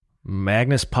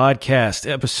Magnus Podcast,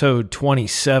 episode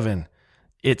 27.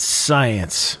 It's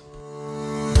science.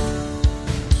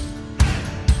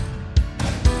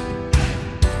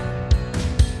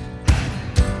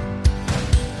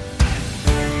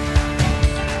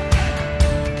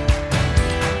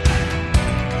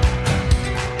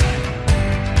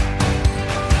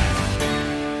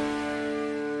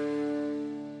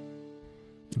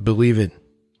 Believe it,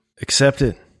 accept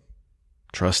it,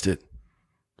 trust it,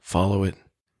 follow it.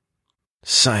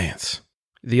 Science,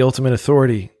 the ultimate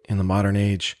authority in the modern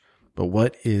age. But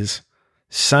what is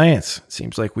science? It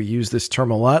seems like we use this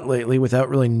term a lot lately without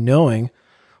really knowing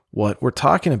what we're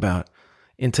talking about.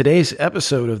 In today's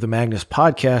episode of the Magnus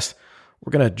Podcast, we're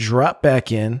going to drop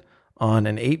back in on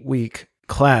an 8-week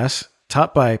class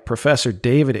taught by Professor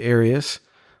David Arias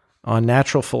on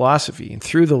natural philosophy. And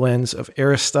through the lens of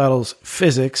Aristotle's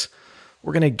physics,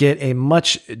 we're going to get a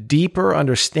much deeper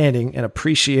understanding and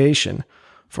appreciation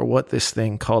for what this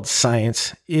thing called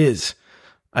science is.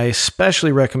 I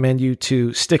especially recommend you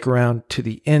to stick around to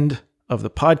the end of the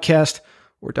podcast,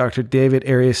 where Dr. David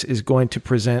Arias is going to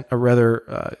present a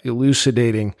rather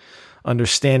elucidating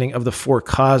understanding of the four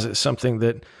causes, something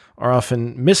that are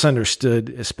often misunderstood,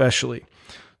 especially.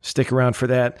 Stick around for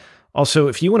that. Also,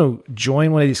 if you want to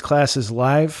join one of these classes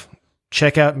live,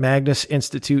 check out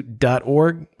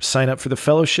magnusinstitute.org, sign up for the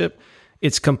fellowship.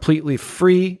 It's completely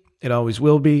free. It always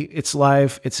will be. It's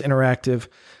live, it's interactive,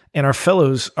 and our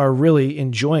fellows are really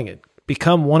enjoying it.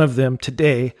 Become one of them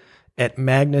today at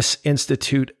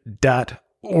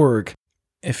magnusinstitute.org.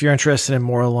 If you're interested in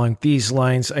more along these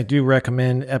lines, I do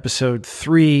recommend episode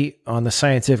 3 on the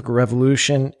scientific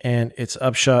revolution and its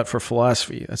upshot for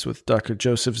philosophy. That's with Dr.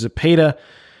 Joseph Zepeda.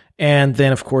 And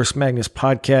then, of course, Magnus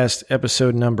Podcast,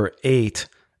 episode number 8,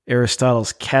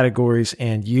 Aristotle's Categories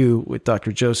and You with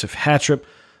Dr. Joseph Hattrop.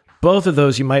 Both of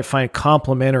those you might find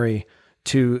complementary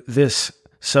to this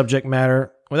subject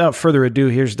matter. Without further ado,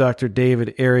 here's Dr.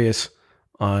 David Arias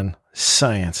on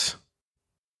science.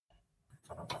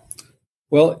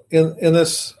 Well, in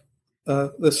this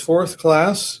fourth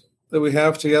class that we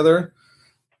have together,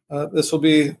 this will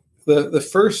be the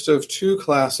first of 2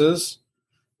 classes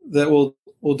that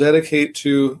we'll dedicate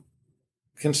to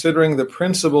considering the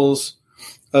principles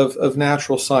of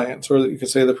natural science, or you could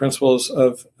say the principles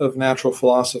of natural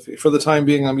philosophy. For the time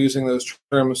being, I'm using those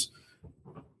terms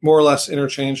more or less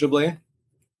interchangeably.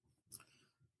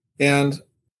 And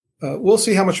we'll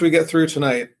see how much we get through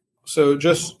tonight. So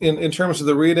just in terms of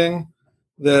the reading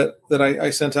that I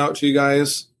sent out to you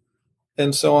guys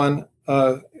and so on,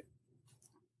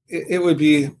 it would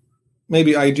be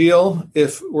maybe ideal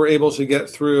if we're able to get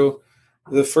through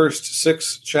the first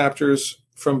 6 chapters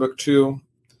from Book 2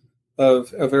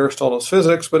 of Aristotle's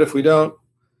Physics, but if we don't,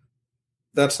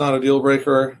 that's not a deal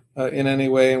breaker in any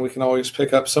way, and we can always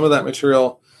pick up some of that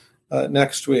material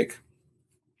next week.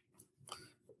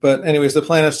 But anyways, the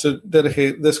plan is to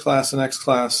dedicate this class and next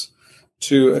class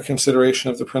to a consideration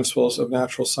of the principles of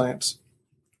natural science.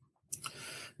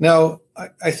 Now,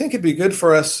 I think it'd be good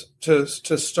for us to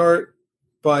start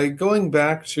by going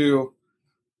back to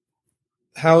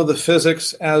how the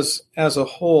physics as a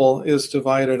whole is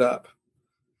divided up.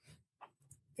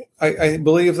 I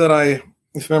believe that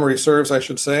if memory serves, I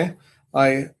should say,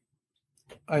 I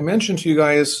mentioned to you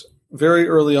guys very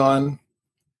early on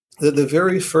that the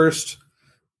very first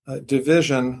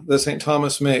division that St.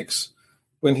 Thomas makes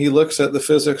when he looks at the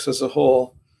physics as a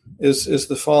whole is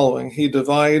the following. He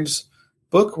divides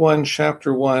Book 1,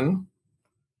 Chapter 1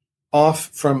 off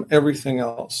from everything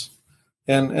else.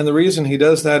 And the reason he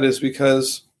does that is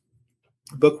because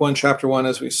Book 1, Chapter 1,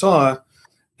 as we saw,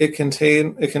 it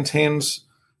contains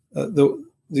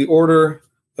the order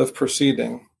of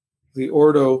proceeding, the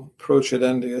ordo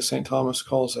procedendi, as St. Thomas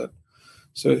calls it.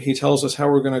 So he tells us how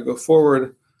we're going to go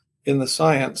forward in the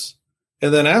science.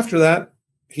 And then after that,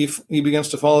 he begins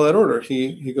to follow that order.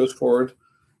 He goes forward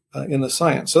in the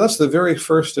science. So that's the very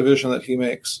first division that he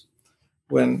makes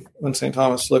when St.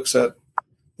 Thomas looks at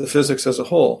the physics as a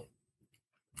whole.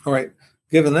 All right,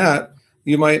 given that,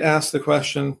 you might ask the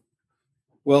question,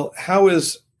 well, how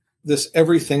is this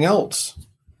everything else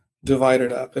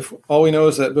divided up? If all we know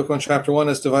is that Book 1, Chapter 1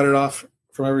 is divided off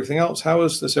from everything else, how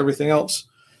is this everything else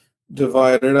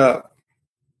divided up?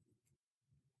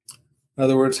 In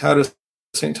other words, how does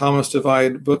St. Thomas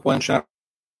divide Book 1, Chapter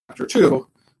 2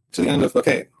 to the end of Book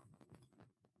 8?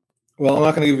 Well, I'm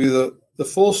not going to give you the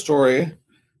full story,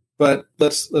 but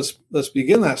let's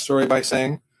begin that story by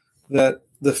saying that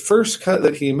the first cut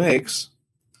that he makes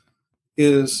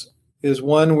is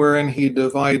one wherein he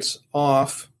divides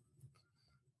off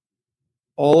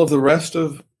all of the rest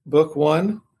of Book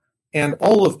 1 and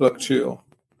all of Book 2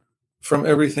 from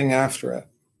everything after it.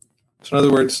 So in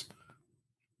other words,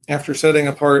 after setting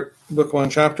apart Book 1,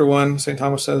 Chapter 1, St.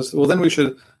 Thomas says, well, then we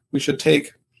should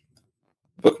take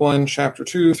Book 1, Chapter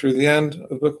 2 through the end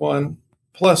of Book 1,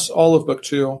 plus all of Book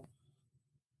 2,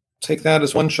 take that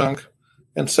as one chunk,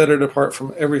 and set it apart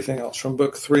from everything else, from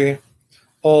Book 3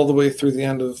 all the way through the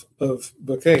end of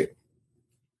Book 8.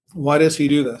 Why does he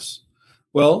do this?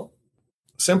 Well,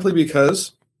 simply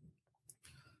because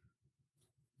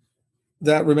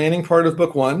that remaining part of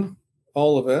Book 1,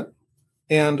 all of it,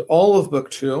 and all of Book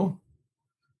 2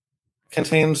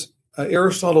 contains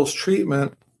Aristotle's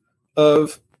treatment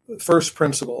of first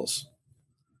principles.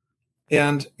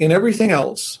 And in everything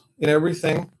else, in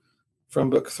everything from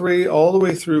Book 3 all the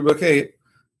way through Book 8,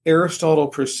 Aristotle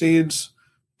proceeds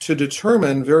to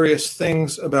determine various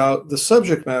things about the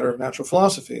subject matter of natural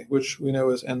philosophy, which we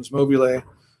know as ens mobile,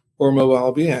 or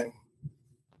mobile being.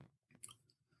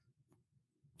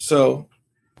 So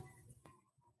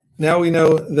now we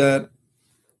know that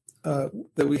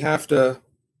we have to.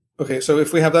 Okay, so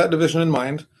if we have that division in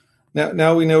mind,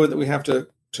 now we know that we have to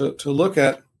look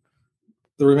at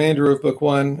the remainder of Book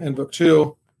 1 and Book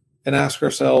 2 and ask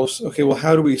ourselves, okay, well,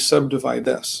 how do we subdivide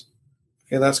this?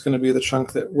 Okay, that's going to be the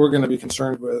chunk that we're going to be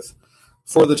concerned with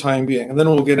for the time being. And then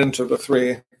we'll get into Book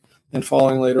 3 and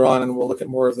following later on, and we'll look at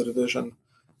more of the division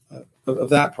of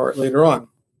that part later on.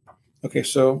 Okay,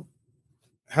 so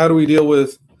how do we deal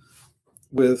with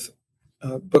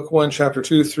Book 1, Chapter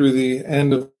 2 through the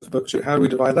end of Book 2? How do we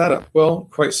divide that up? Well,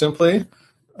 quite simply,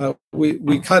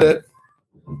 we cut it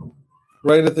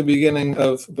right at the beginning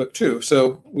of Book 2.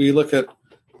 So we look at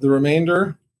the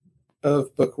remainder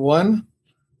of Book 1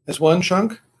 as one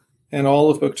chunk and all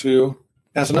of Book 2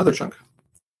 as another chunk.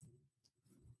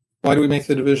 Why do we make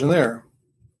the division there?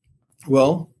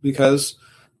 Well, because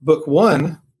Book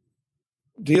 1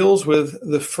 deals with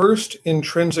the first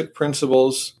intrinsic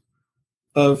principles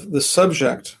of the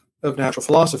subject of natural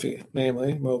philosophy,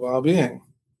 namely mobile being.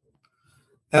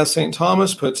 As St.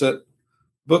 Thomas puts it,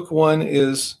 Book 1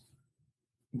 is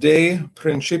De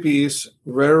Principiis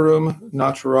Rerum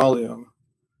Naturalium.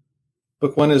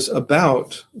 Book 1 is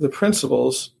about the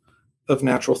principles of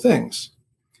natural things.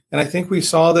 And I think we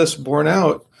saw this borne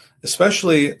out,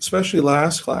 especially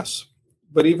last class,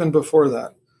 but even before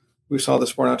that, we saw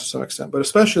this borne out to some extent, but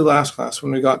especially last class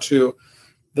when we got to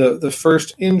the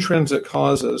first intrinsic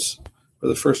causes, or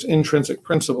the first intrinsic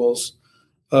principles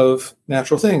of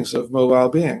natural things, of mobile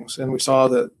beings. And we saw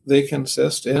that they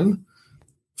consist in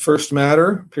first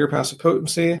matter, pure passive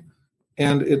potency,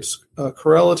 and its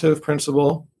correlative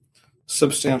principle,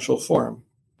 substantial form.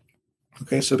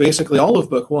 Okay, so basically all of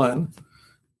Book 1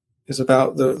 is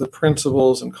about the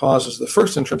principles and causes, the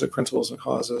first intrinsic principles and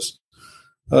causes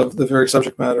of the very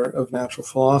subject matter of natural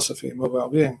philosophy, mobile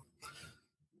being.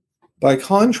 By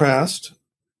contrast,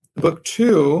 Book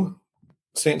 2,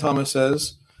 St. Thomas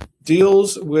says,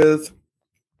 deals with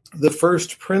the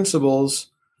first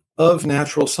principles of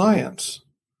natural science,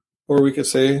 or we could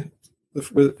say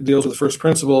it deals with the first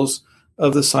principles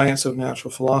of the science of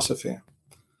natural philosophy.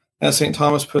 As St.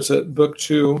 Thomas puts it, Book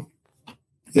 2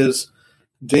 is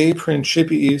De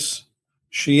Principiis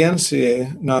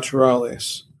Scientiae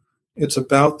Naturalis. It's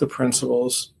about the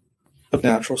principles of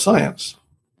natural science.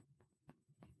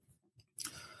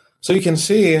 So you can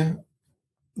see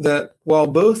that while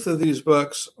both of these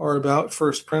books are about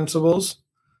first principles,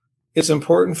 it's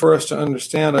important for us to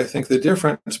understand, I think, the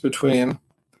difference between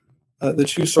the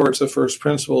two sorts of first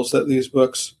principles that these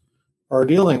books are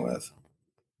dealing with.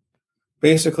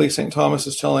 Basically, St. Thomas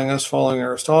is telling us, following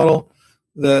Aristotle,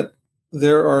 that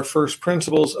there are first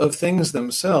principles of things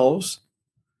themselves,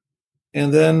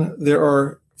 and then there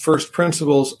are first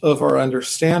principles of our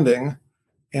understanding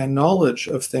and knowledge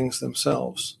of things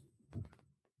themselves.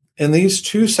 And these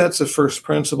two sets of first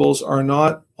principles are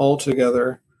not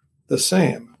altogether the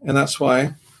same. And that's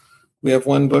why we have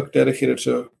one book dedicated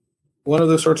to one of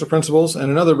those sorts of principles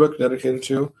and another book dedicated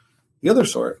to the other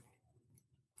sort.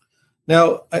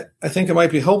 Now, I think it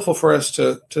might be helpful for us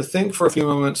to think for a few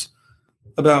moments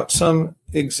about some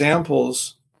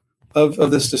examples of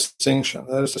this distinction.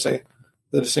 That is to say,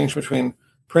 the distinction between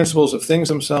principles of things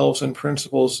themselves and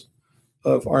principles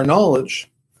of our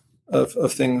knowledge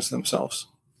of things themselves.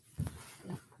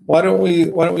 Why don't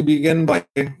we begin by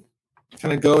kind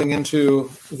of going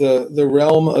into the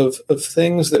realm of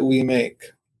things that we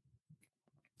make?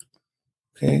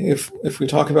 Okay, if we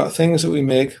talk about things that we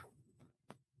make,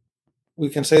 we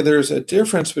can say there's a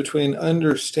difference between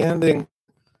understanding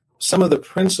some of the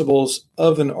principles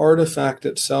of an artifact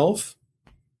itself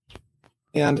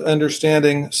and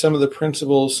understanding some of the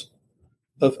principles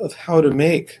of how to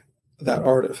make that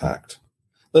artifact.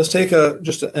 Let's take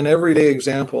just an everyday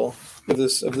example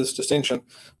this distinction.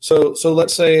 So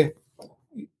let's say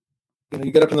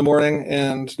you get up in the morning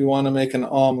and you want to make an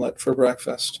omelet for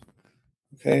breakfast.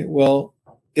 Okay, well,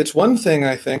 it's one thing,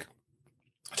 I think,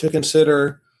 to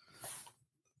consider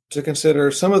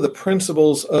some of the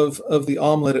principles of the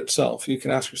omelet itself. You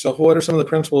can ask yourself, what are some of the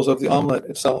principles of the omelet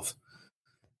itself?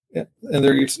 And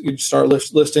there you'd start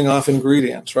listing off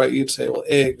ingredients, right? You'd say, well,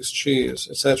 eggs, cheese,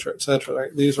 et cetera,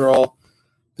 right? These are all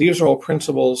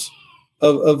principles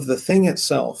of the thing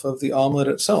itself, of the omelet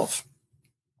itself.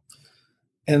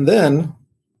 And then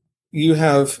you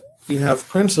have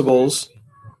principles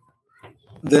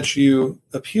that you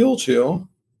appeal to,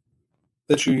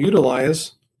 that you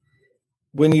utilize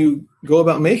when you go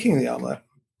about making the omelet,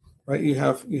 right? You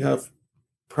have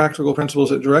practical principles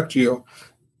that direct you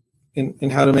in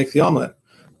how to make the omelet.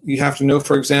 You have to know,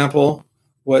 for example,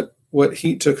 what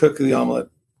heat to cook the omelet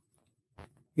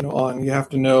on. You have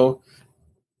to know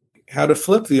how to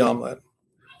flip the omelet,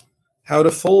 how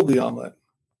to fold the omelet.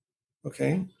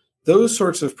 Okay? Those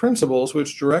sorts of principles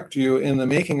which direct you in the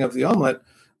making of the omelet,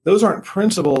 those aren't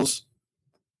principles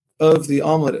of the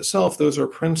omelet itself. Those are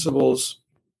principles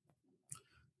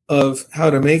of how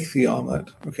to make the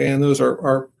omelet. Okay? And those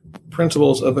are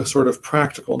principles of a sort of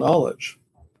practical knowledge.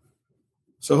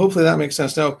 So hopefully that makes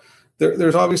sense. Now,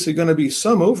 there's obviously going to be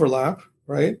some overlap,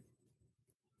 right?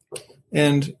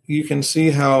 And you can see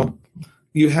how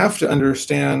you have to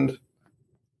understand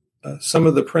some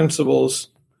of the principles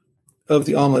of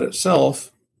the omelet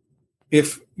itself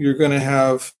if you're going to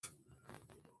have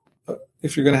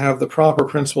the proper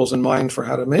principles in mind for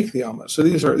how to make the omelet. So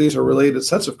these are related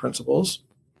sets of principles,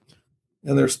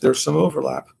 and there's some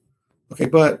overlap. Okay,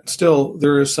 but still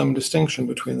there is some distinction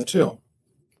between the two.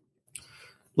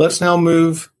 Let's now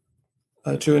move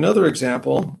to another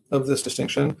example of this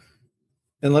distinction,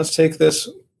 and let's take this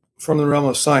from the realm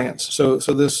of science. So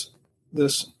this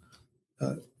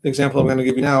example I'm going to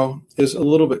give you now is a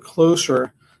little bit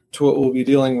closer to what we'll be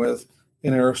dealing with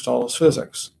in Aristotle's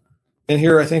physics. And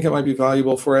here I think it might be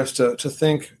valuable for us to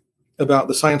think about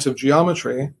the science of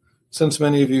geometry, since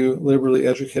many of you liberally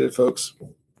educated folks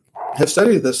have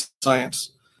studied this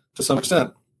science to some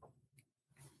extent.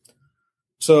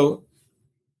 So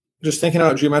just thinking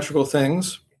about geometrical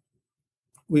things,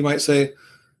 we might say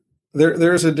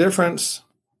there's a difference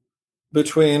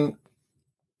between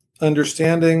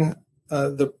understanding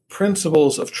the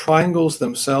principles of triangles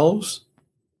themselves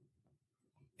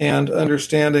and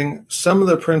understanding some of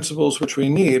the principles which we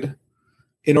need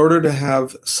in order to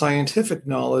have scientific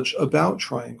knowledge about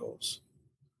triangles.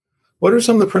 What are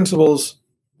some of the principles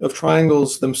of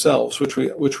triangles themselves which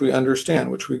we understand,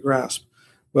 which we grasp?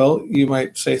 Well, you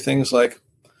might say things like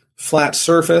flat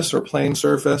surface or plane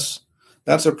surface.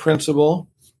 That's a principle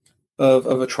of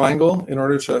a triangle. In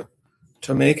order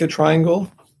to make a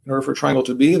triangle, in order for a triangle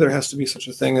to be, there has to be such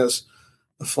a thing as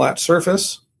a flat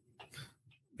surface.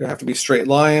 There have to be straight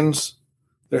lines.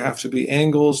 There have to be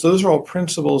angles. Those are all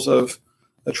principles of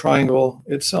a triangle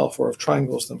itself, or of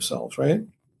triangles themselves, right?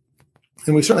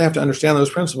 And we certainly have to understand those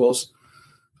principles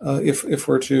if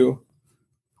we're to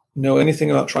know anything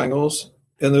about triangles.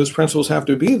 And those principles have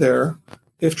to be there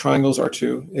if triangles are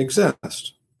to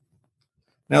exist.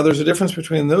 Now, there's a difference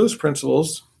between those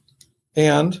principles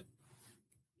and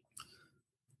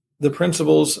the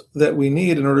principles that we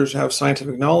need in order to have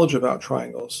scientific knowledge about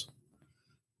triangles.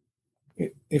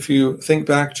 If you think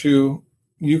back to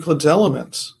Euclid's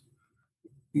Elements,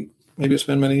 maybe it's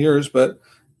been many years, but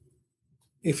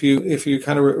if you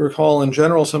kind of recall in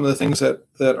general some of the things that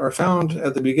are found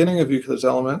at the beginning of Euclid's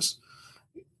Elements,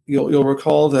 you'll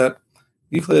recall that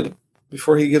Euclid,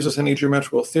 before he gives us any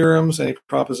geometrical theorems, any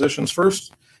propositions,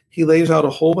 first he lays out a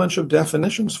whole bunch of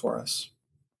definitions for us,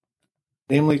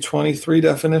 namely 23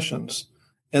 definitions.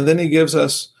 And then he gives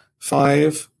us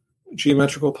 5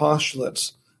 geometrical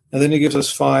postulates. And then he gives us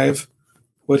 5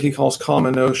 what he calls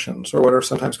common notions, or what are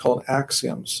sometimes called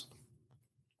axioms.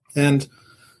 And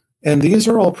these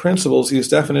are all principles, these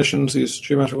definitions, these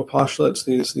geometrical postulates,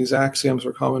 these axioms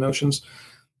or common notions.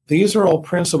 These are all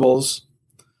principles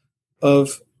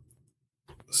of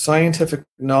scientific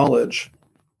knowledge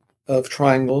of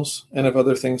triangles and of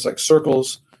other things like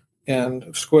circles and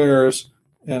of squares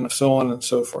and so on and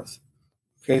so forth.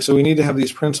 Okay, so we need to have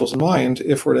these principles in mind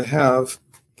if we're to have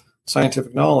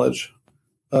scientific knowledge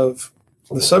of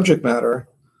the subject matter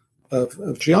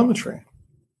of geometry.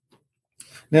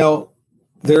 Now,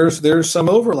 there's some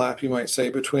overlap, you might say,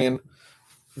 between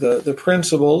the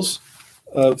principles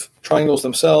of triangles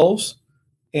themselves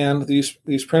and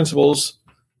these principles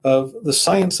of the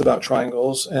science about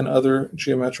triangles and other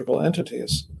geometrical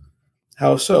entities.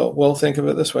 How so? Well, think of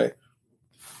it this way.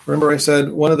 Remember I said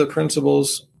one of the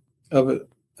principles of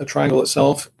a triangle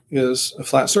itself is a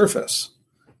flat surface.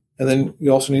 And then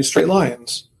you also need straight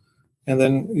lines. And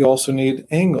then you also need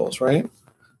angles, right?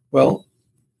 Well,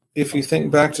 if you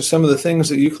think back to some of the things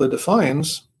that Euclid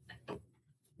defines,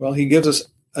 well, he gives us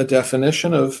a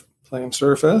definition of plane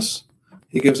surface.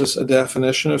 He gives us a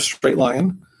definition of straight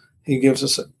line. He gives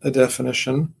us a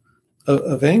definition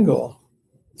of angle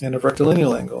and of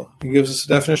rectilineal angle. He gives us a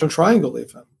definition of triangle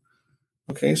even.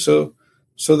 Okay, so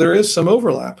there is some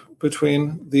overlap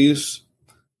between these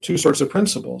two sorts of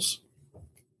principles.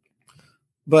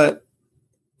 But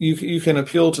you can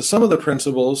appeal to some of the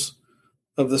principles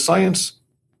of the science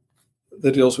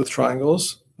that deals with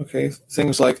triangles, okay,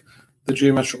 things like the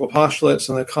geometrical postulates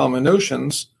and the common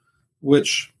notions,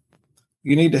 which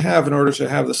you need to have in order to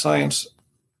have the science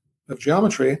of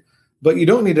geometry, but you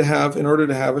don't need to have in order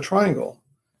to have a triangle.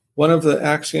 One of the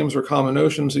axioms or common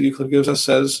notions that Euclid gives us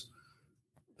says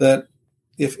that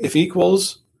if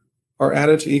equals are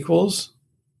added to equals,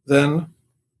 then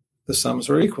the sums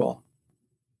are equal.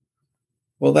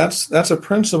 Well, that's a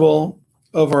principle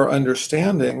of our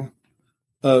understanding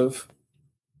of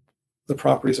the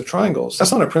properties of triangles.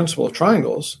 That's not a principle of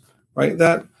triangles, right?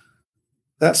 That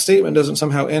statement doesn't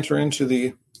somehow enter into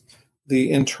the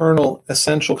internal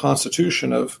essential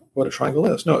constitution of what a triangle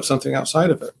is. No, it's something outside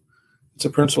of it. It's a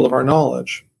principle of our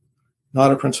knowledge,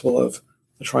 not a principle of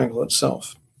the triangle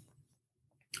itself.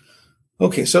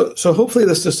 Okay, so hopefully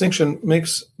this distinction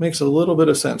makes a little bit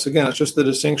of sense. Again, it's just the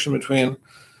distinction between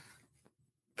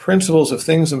principles of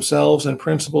things themselves and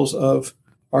principles of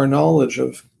our knowledge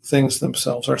of things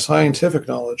themselves, our scientific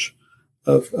knowledge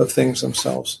of things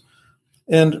themselves.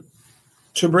 And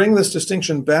to bring this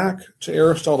distinction back to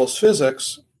Aristotle's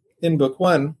physics in Book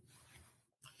 1,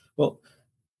 well,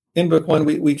 in Book 1,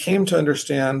 we came to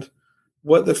understand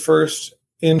what the first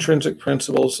intrinsic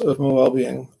principles of mobile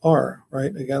being are,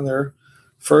 right? Again, they're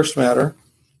first matter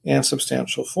and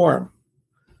substantial form.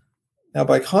 Now,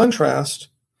 by contrast,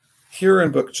 here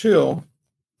in Book 2,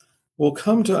 we'll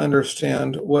come to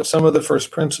understand what some of the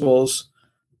first principles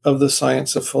of the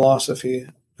science of philosophy,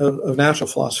 of natural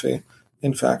philosophy,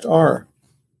 in fact, are.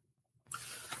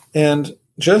 And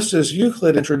just as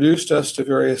Euclid introduced us to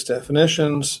various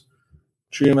definitions,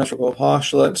 geometrical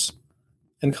postulates,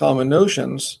 and common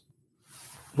notions,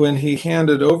 when he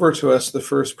handed over to us the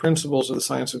first principles of the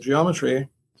science of geometry,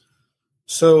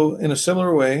 so in a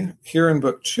similar way, here in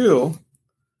Book 2,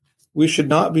 we should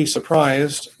not be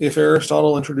surprised if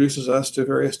Aristotle introduces us to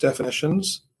various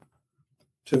definitions,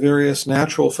 to various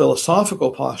natural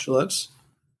philosophical postulates,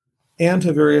 and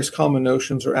to various common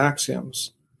notions or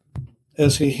axioms,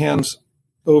 as he hands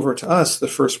over to us the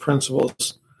first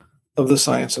principles of the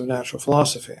science of natural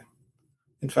philosophy.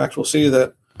 In fact, we'll see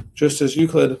that just as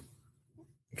Euclid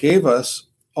gave us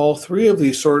all three of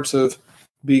these sorts of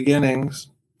beginnings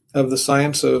of the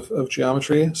science of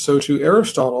geometry, so too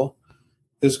Aristotle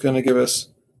is going to give us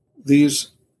these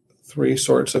three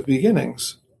sorts of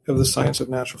beginnings of the science of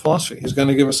natural philosophy. He's going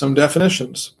to give us some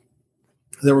definitions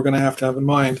that we're going to have in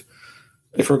mind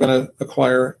if we're going to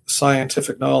acquire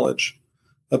scientific knowledge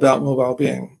about mobile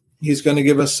being. He's going to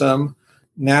give us some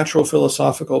natural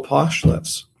philosophical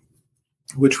postulates,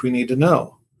 which we need to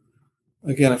know.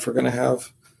 Again, if we're going to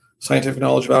have scientific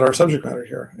knowledge about our subject matter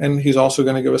here. And he's also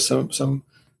going to give us some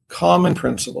common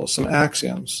principles, some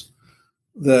axioms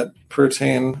that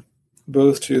pertain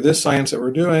both to this science that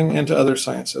we're doing and to other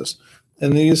sciences.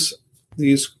 And these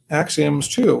axioms,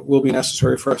 too, will be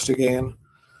necessary for us to gain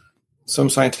some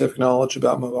scientific knowledge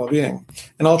about mobile being.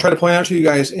 And I'll try to point out to you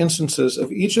guys instances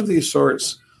of each of these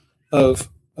sorts of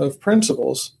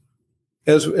principles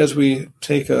as we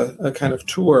take a kind of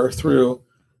tour through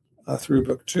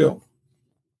Book 2.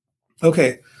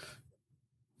 Okay,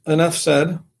 enough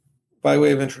said by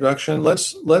way of introduction.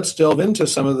 Let's delve into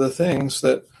some of the things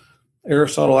that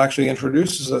Aristotle actually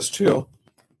introduces us to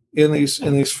in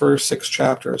these first 6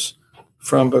 chapters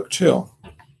from Book 2.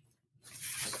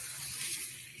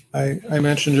 I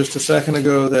mentioned just a second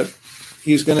ago that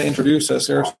he's going to introduce us.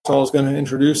 Aristotle is going to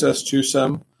introduce us to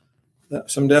some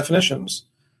definitions.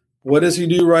 What does he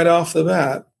do right off the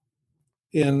bat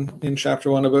in chapter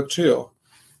 1 of Book 2?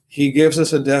 He gives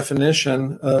us a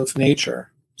definition of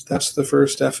nature. That's the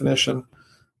first definition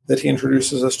that he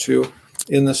introduces us to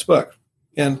in this book.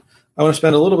 And I want to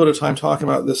spend a little bit of time talking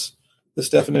about this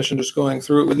definition, just going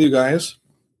through it with you guys.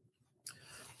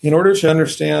 In order to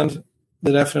understand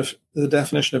the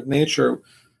definition of nature,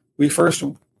 we first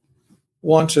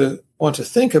want to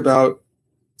think about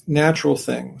natural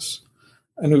things.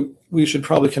 And we should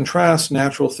probably contrast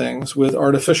natural things with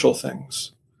artificial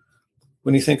things.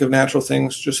 When you think of natural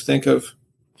things, just think of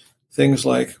things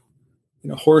like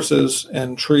horses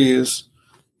and trees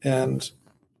and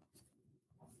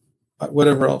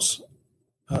whatever else,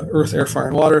 earth, air, fire,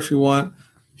 and water if you want,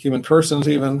 human persons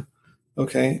even,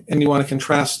 okay? And you want to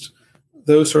contrast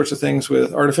those sorts of things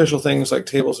with artificial things like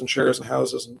tables and chairs and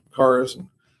houses and cars and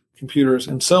computers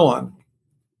and so on.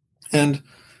 And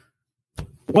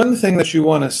one thing that you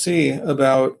want to see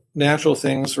about natural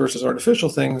things versus artificial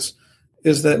things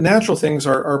is that natural things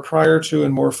are prior to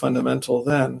and more fundamental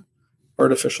than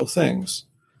artificial things.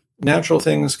 Natural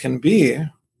things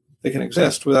they can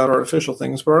exist without artificial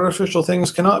things, but artificial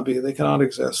things cannot be. They cannot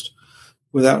exist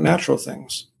without natural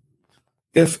things.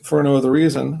 If for no other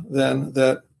reason than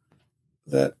that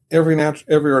every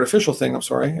artificial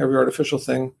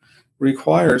thing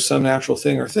requires some natural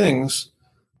thing or things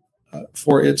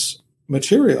for its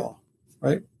material,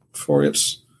 right? For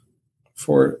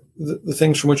the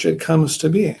things from which it comes to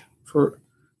be,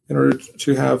 in order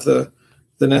to have the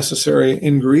necessary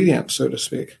ingredient, so to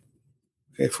speak,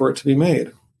 okay, for it to be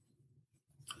made.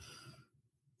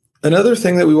 Another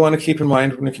thing that we want to keep in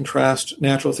mind when we contrast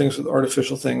natural things with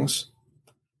artificial things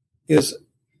is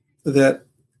that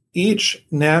each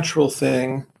natural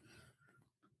thing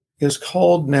is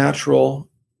called natural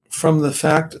from the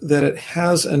fact that it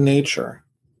has a nature.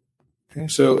 Okay,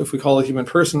 so if we call a human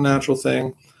person a natural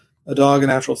thing, a dog a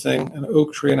natural thing, an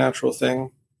oak tree a natural thing,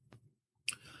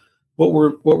 what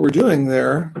we're doing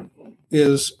there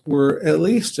is we're at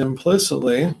least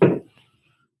implicitly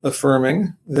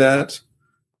affirming that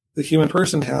the human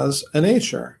person has a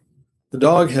nature, the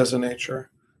dog has a nature,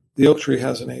 the oak tree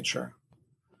has a nature,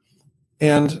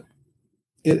 and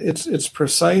it's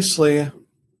precisely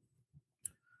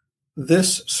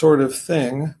this sort of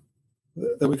thing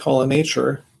that we call a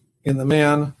nature in the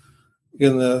man,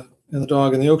 in the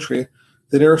dog, and the oak tree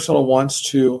that Aristotle wants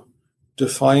to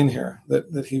define here,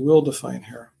 that he will define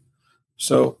here.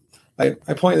 So I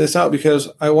point this out because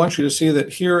I want you to see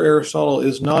that here Aristotle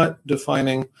is not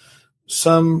defining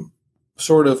some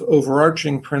sort of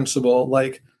overarching principle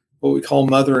like what we call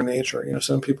Mother Nature.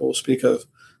 Some people will speak of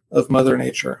Mother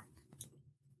Nature.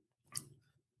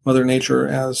 Mother Nature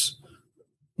as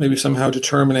maybe somehow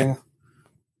determining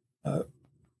that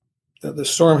the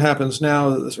storm happens now,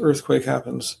 that this earthquake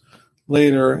happens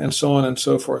later, and so on and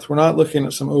so forth. We're not looking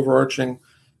at some overarching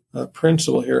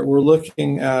principle here. We're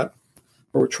looking at,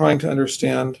 or we're trying to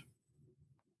understand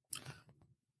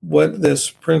what this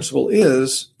principle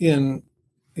is in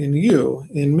you,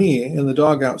 in me, in the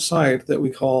dog outside that we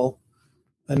call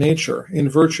a nature, in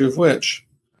virtue of which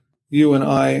you and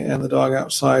I and the dog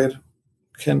outside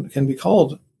can be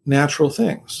called natural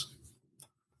things.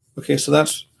 Okay, so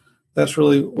that's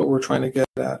really what we're trying to get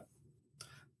at.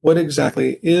 What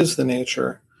exactly is the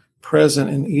nature present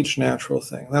in each natural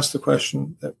thing? That's the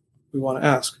question that we want to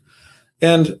ask.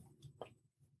 And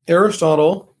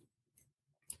Aristotle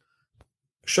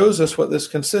shows us what this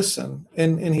consists in,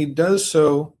 and he does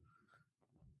so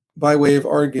by way of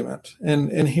argument.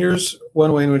 And here's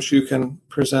one way in which you can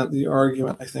present the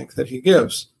argument, I think, that he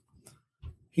gives.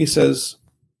 He says,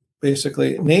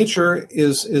 basically, nature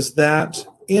is that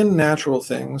in natural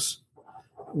things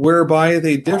whereby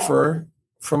they differ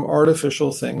from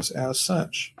artificial things as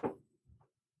such.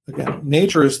 Again,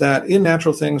 nature is that in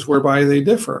natural things whereby they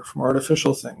differ from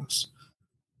artificial things,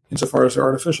 insofar as they're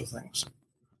artificial things.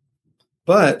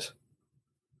 But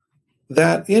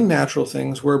that in natural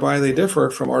things whereby they differ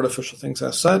from artificial things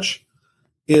as such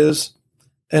is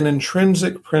an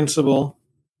intrinsic principle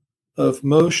of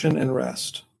motion and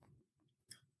rest.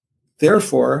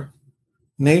 Therefore,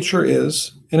 nature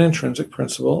is an intrinsic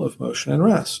principle of motion and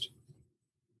rest.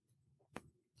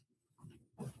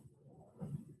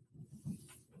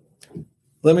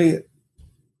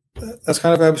 That's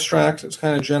kind of abstract, it's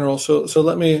kind of general, so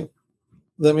let me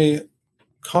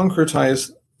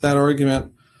concretize that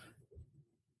argument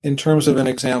in terms of an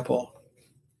example.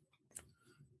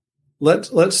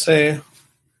 Let's say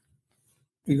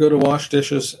you go to wash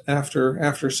dishes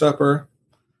after supper,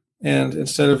 and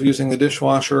instead of using the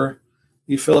dishwasher,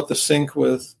 you fill up the sink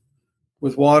with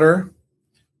water,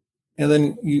 and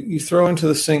then you throw into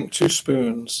the sink 2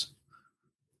 spoons,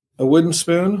 a wooden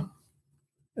spoon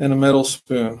and a metal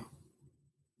spoon.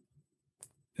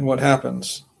 And what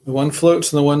happens? The one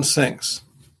floats and the one sinks.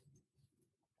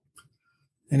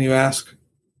 And you ask,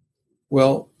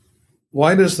 well,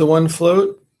 why does the one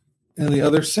float and the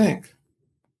other sink?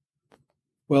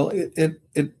 Well,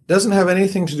 it doesn't have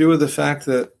anything to do with the fact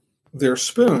that they're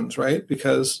spoons, right?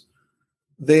 Because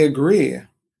they agree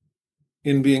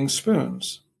in being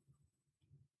spoons.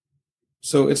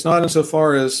 So it's not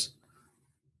insofar as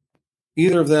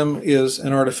either of them is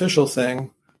an artificial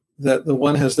thing that the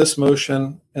one has this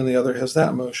motion and the other has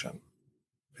that motion.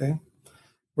 Okay?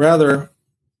 Rather,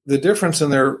 the difference in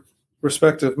their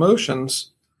respective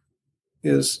motions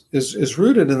is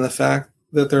rooted in the fact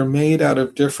that they're made out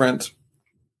of different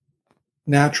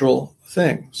natural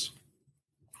things.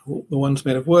 The one's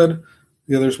made of wood,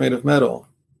 the other's made of metal.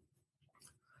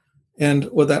 And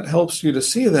what that helps you to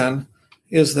see then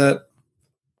is that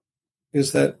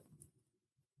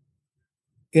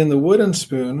in the wooden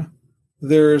spoon,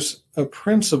 there's a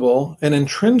principle, an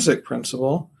intrinsic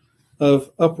principle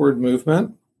of upward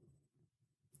movement.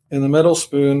 In the metal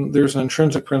spoon, there's an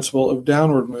intrinsic principle of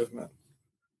downward movement.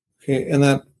 Okay,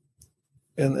 and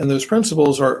those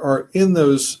principles are in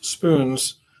those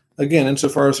spoons, again,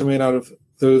 insofar as they're made out of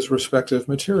those respective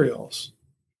materials.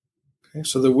 Okay,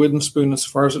 so the wooden spoon, as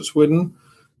far as it's wooden,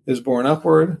 is borne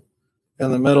upward,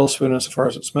 and the metal spoon, as far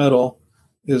as it's metal,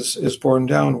 is borne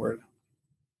downward.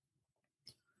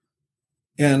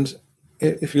 And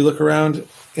if you look around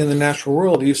in the natural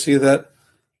world, you see that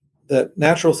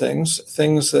natural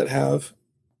things that have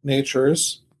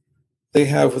natures, they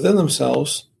have within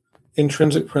themselves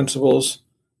intrinsic principles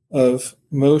of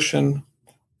motion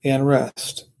and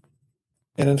rest.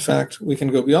 And in fact, we can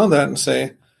go beyond that and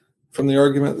say, from the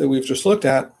argument that we've just looked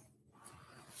at,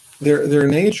 their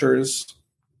natures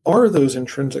are those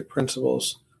intrinsic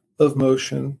principles of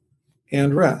motion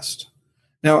and rest.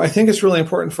 Now, I think it's really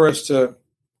important for us to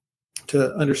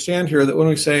understand here that when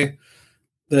we say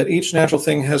that each natural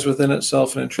thing has within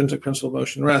itself an intrinsic principle of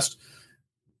motion and rest,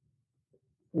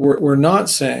 we're not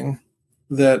saying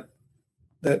that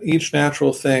each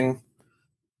natural thing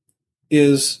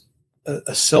is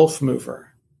a self-mover.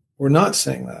 We're not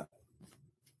saying that,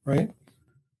 right?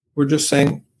 We're just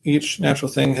saying each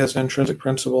natural thing has an intrinsic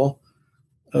principle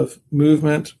of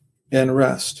movement and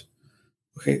rest.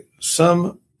 Okay,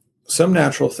 some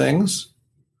natural things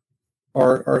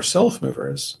are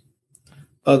self-movers,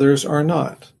 others are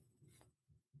not.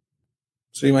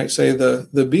 So you might say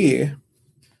the bee,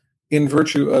 in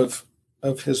virtue of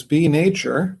his bee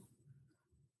nature,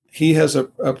 he has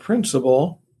a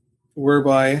principle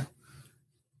whereby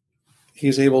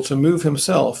he's able to move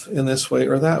himself in this way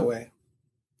or that way.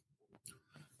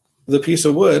 The piece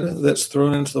of wood that's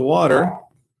thrown into the water,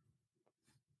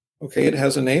 okay, it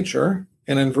has a nature,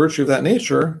 and in virtue of that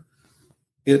nature,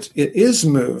 it is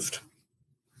moved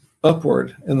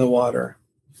upward in the water,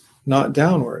 not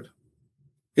downward.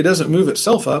 It doesn't move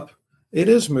itself up, it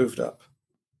is moved up.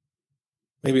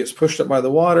 Maybe it's pushed up by the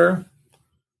water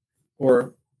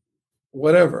or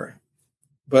whatever,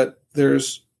 but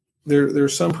there's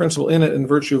some principle in it in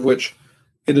virtue of which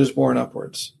it is borne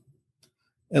upwards.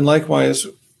 And likewise,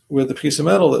 with the piece of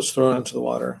metal that's thrown into the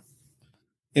water,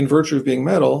 in virtue of being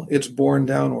metal, it's borne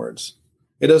downwards.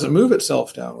 It doesn't move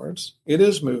itself downwards, it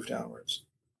is moved downwards.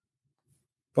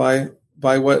 By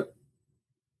what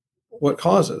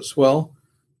causes? Well,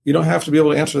 you don't have to be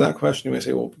able to answer that question. You may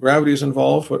say, well, gravity is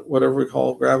involved, whatever we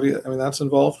call gravity. I mean, that's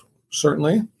involved,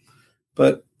 certainly.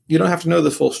 But you don't have to know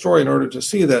the full story in order to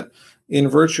see that in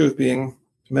virtue of being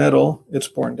metal, it's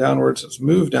borne downwards, it's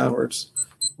moved downwards,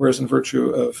 whereas in virtue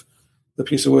of the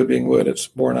piece of wood being wood, it's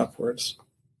borne upwards.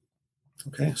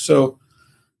 Okay, so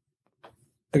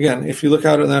again, if you look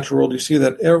out at the natural world, you see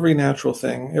that every natural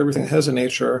thing, everything has a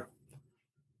nature.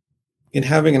 In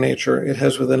having a nature, it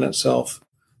has within itself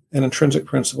an intrinsic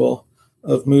principle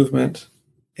of movement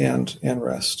and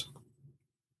rest.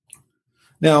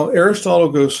 Now, Aristotle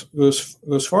goes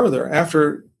farther.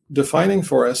 After defining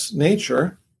for us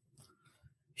nature,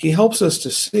 he helps us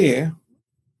to see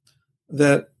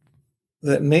that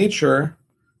nature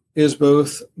is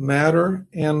both matter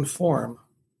and form.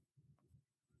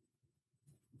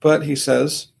 But he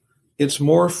says it's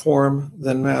more form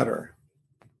than matter.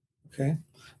 Okay?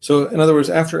 So, in other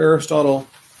words, after Aristotle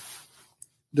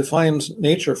defines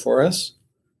nature for us,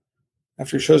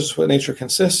 after he shows us what nature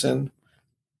consists in,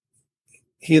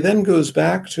 he then goes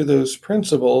back to those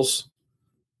principles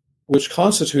which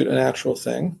constitute a natural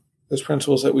thing, those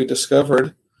principles that we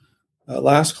discovered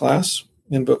last class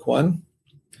in Book 1,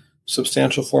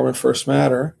 substantial form and first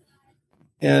matter,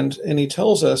 and he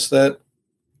tells us that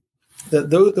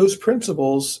those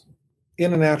principles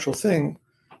in a natural thing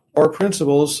are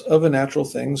principles of a natural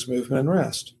thing's movement and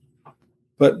rest.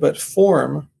 But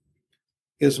form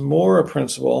is more a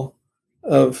principle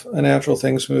of a natural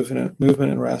thing's movement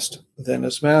and rest than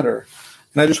is matter.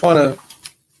 And I just want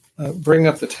to bring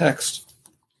up the text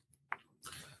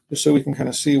just so we can kind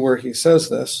of see where he says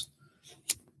this.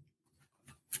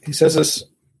 He says this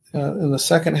in the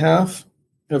second half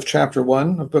of chapter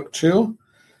 1 of book 2.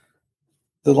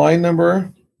 The line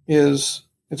number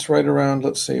it's right around,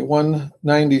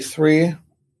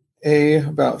 193A,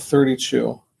 about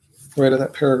 32, right at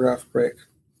that paragraph break.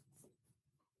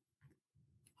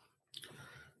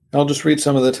 I'll just read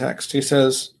some of the text. He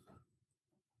says,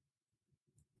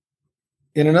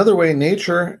 In another way,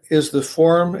 nature is the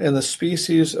form and the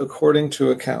species according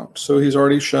to account. So he's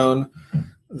already shown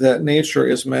that nature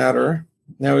is matter.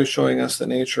 Now he's showing us that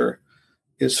nature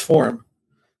is form.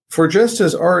 For just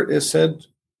as art is said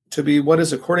to be what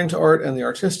is according to art and the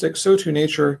artistic, so too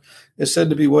nature is said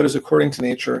to be what is according to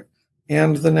nature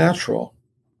and the natural.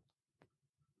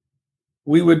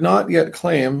 We would not yet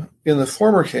claim in the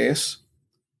former case,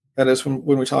 that is when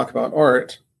we talk about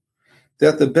art,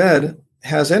 that the bed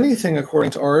has anything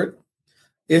according to art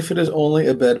if it is only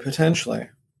a bed potentially,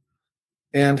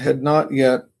 and had not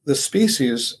yet the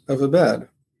species of a bed,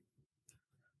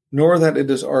 nor that it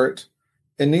is art,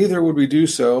 and neither would we do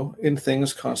so in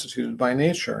things constituted by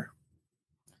nature.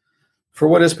 For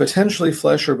what is potentially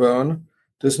flesh or bone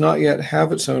does not yet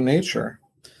have its own nature,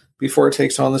 before it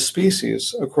takes on the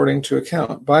species according to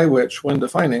account, by which, when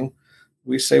defining,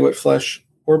 we say what flesh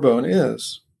or bone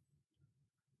is.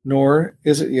 Nor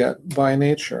is it yet by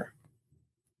nature.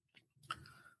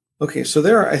 Okay, so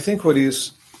there, I think what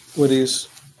he's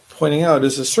pointing out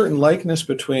is a certain likeness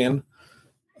between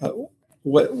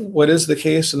what is the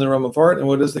case in the realm of art and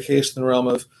what is the case in the realm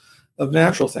of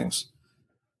natural things.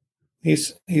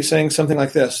 He's saying something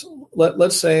like this.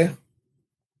 Let's say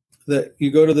that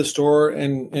you go to the store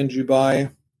and you buy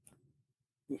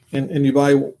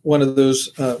one of those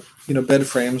bed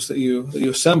frames that you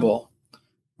assemble.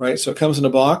 Right, so it comes in a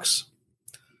box.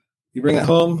 You bring it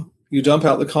home. You dump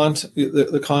out the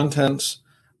contents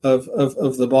of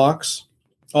the box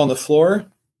on the floor,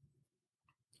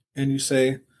 and you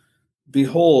say,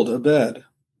 "Behold, a bed."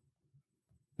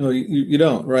 No, you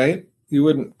don't. Right? You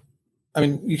wouldn't. I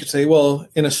mean, you could say, well,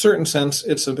 in a certain sense,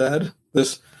 it's a bed.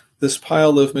 This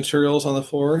pile of materials on the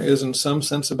floor is, in some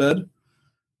sense, a bed,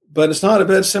 but it's not a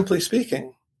bed, simply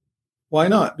speaking. Why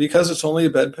not? Because it's only a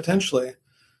bed potentially.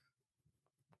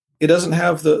 It doesn't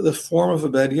have the form of a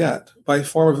bed yet. By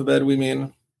form of a bed, we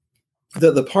mean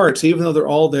that the parts, even though they're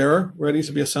all there, ready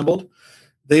to be assembled,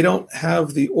 they don't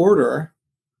have the order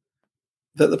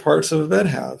that the parts of a bed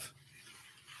have.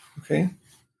 Okay?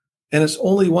 And it's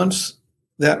only once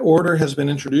that order has been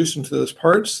introduced into those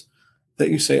parts that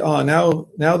you say,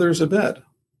 now there's a bed.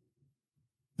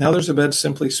 Now there's a bed,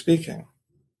 simply speaking.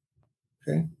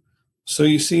 Okay? So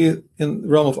you see in the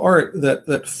realm of art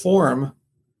that form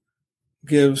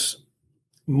gives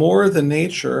more the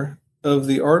nature of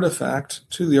the artifact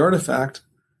to the artifact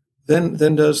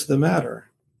than does the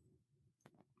matter.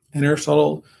 And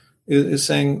Aristotle is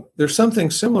saying there's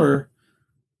something similar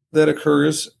that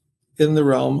occurs in the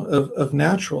realm of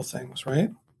natural things, right?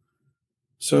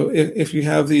 So if you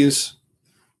have these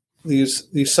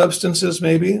substances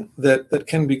maybe that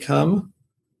can become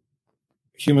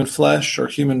human flesh or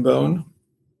human bone,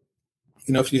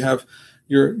 if you have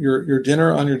your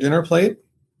dinner on your dinner plate,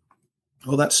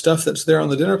 well, that stuff that's there on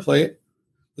the dinner plate,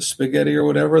 the spaghetti or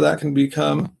whatever, that can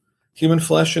become human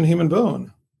flesh and human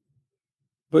bone.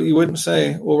 But you wouldn't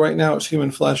say, well, right now it's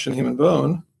human flesh and human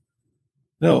bone.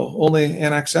 No, only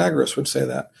Anaxagoras would say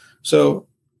that. So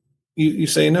you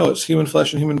say, no, it's human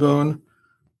flesh and human bone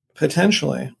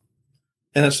potentially.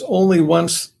 And it's only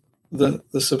once the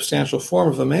substantial form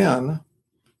of a man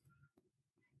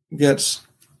gets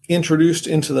introduced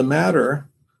into the matter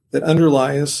that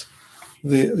underlies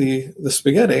the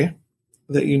spaghetti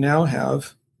that you now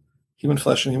have human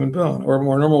flesh and human bone. Or a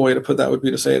more normal way to put that would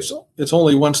be to say it's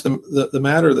only once the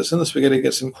matter that's in the spaghetti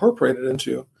gets incorporated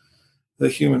into the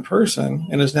human person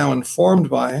and is now informed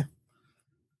by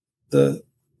the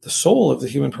soul of the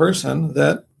human person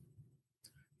that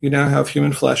you now have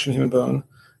human flesh and human bone,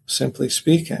 simply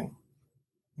speaking.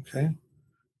 Okay?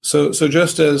 So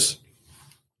just as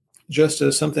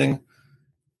something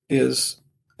is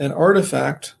an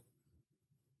artifact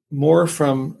more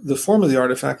from the form of the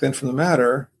artifact than from the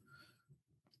matter,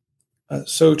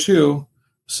 so too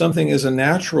something is a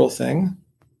natural thing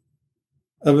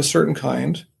of a certain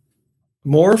kind,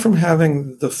 more from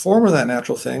having the form of that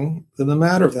natural thing than the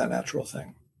matter of that natural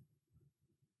thing.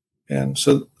 And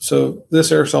so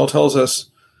this, Aristotle tells us,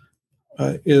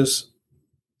 is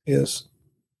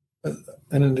an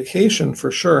indication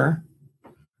for sure,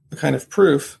 a kind of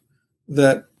proof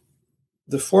that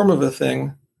the form of a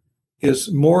thing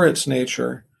is more its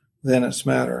nature than its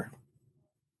matter.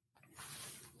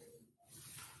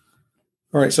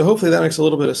 All right, so hopefully that makes a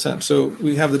little bit of sense. So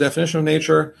we have the definition of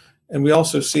nature, and we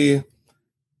also see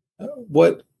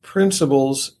what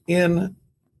principles in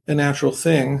a natural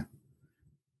thing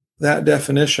that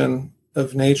definition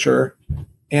of nature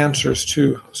answers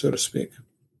to, so to speak.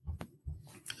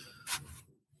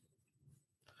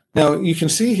 Now, you can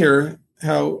see here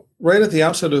how right at the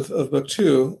outset of Book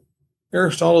 2,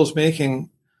 Aristotle is making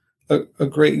a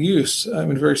great use,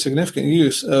 very significant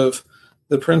use of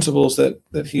the principles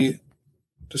that he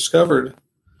discovered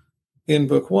in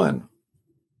Book 1.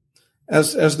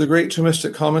 As the great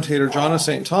Thomistic commentator John of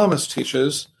St. Thomas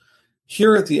teaches,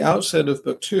 here at the outset of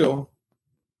Book 2,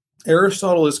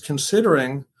 Aristotle is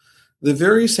considering the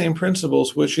very same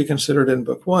principles which he considered in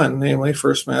Book 1, namely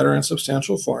first matter and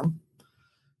substantial form.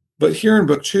 But here in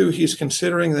Book 2, he's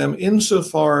considering them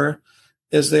insofar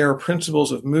as they are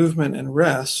principles of movement and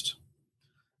rest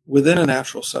within a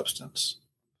natural substance.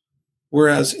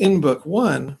 Whereas in Book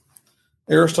 1,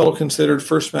 Aristotle considered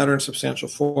first matter and substantial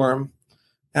form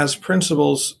as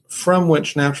principles from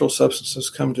which natural substances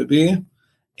come to be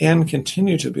and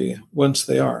continue to be once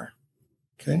they are.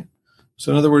 Okay?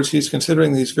 So in other words, he's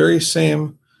considering these very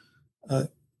same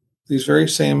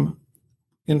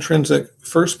intrinsic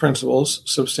first principles,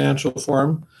 substantial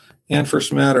form and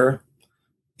first matter,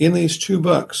 in these two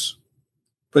books,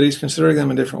 but he's considering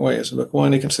them in different ways. In Book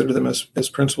 1, he considered them as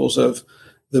principles of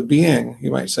the being,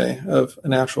 you might say, of a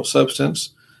natural substance.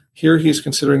 Here he's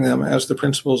considering them as the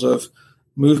principles of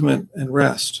movement and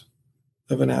rest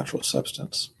of a natural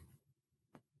substance.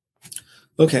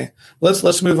 Okay,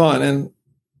 let's move on, and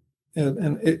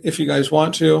if you guys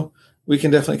want to, we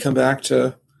can definitely come back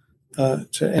to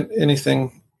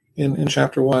anything in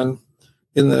chapter 1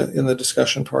 in the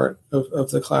discussion part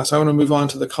of the class. I want to move on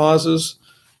to the causes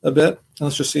a bit, and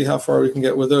let's just see how far we can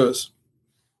get with those.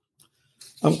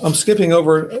 I'm skipping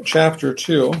over chapter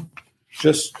 2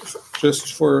 just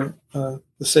for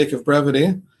the sake of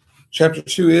brevity. Chapter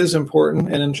 2 is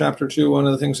important, and in chapter 2, one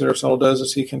of the things that Aristotle does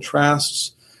is he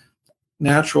contrasts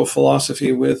natural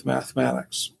philosophy with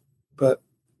mathematics. But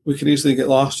we could easily get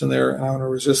lost in there, and I want to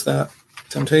resist that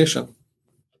temptation.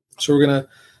 So we're going to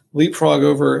leapfrog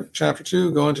over chapter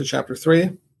 2, go into chapter 3.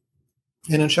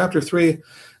 And in chapter 3,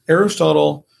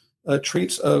 Aristotle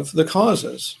treats of the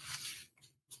causes.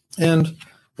 And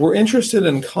we're interested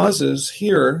in causes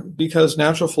here because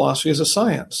natural philosophy is a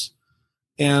science.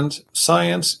 And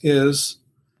science is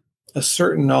a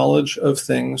certain knowledge of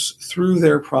things through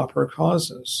their proper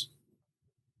causes.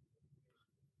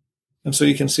 And so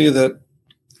you can see that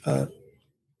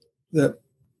that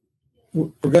we're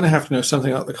going to have to know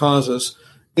something about the causes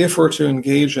if we're to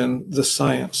engage in the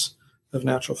science of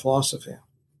natural philosophy.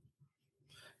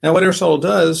 Now, what Aristotle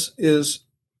does is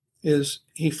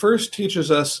he first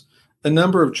teaches us a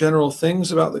number of general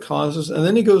things about the causes, and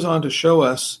then he goes on to show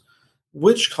us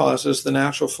which causes the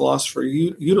natural philosopher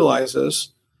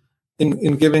utilizes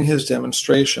in giving his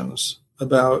demonstrations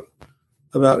about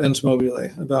ens mobile,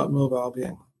 about mobile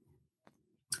being.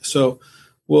 So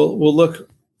we'll look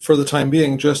for the time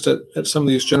being just at some of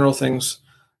these general things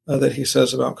that he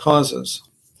says about causes.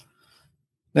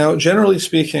 Now, generally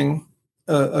speaking,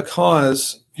 a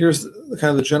cause, here's the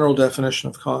kind of the general definition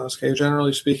of cause. Okay,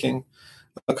 generally speaking,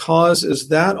 a cause is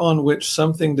that on which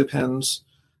something depends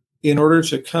in order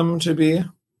to come to be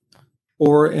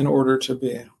or in order to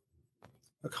be.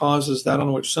 A cause is that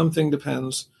on which something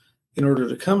depends in order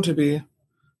to come to be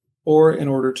or in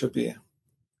order to be.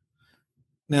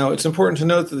 Now, it's important to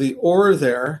note that the or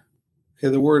there, okay,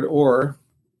 the word or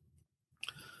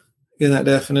in that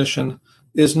definition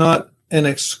is not an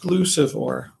exclusive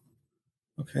or,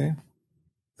 okay?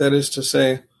 That is to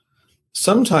say,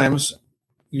 sometimes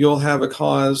you'll have a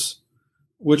cause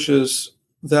which is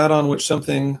that on which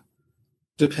something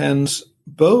depends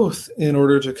both in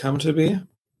order to come to be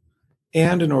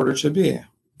and in order to be.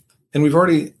 And we've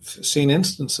already seen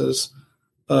instances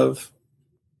of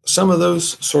some of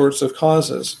those sorts of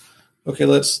causes. Okay,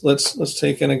 let's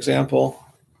take an example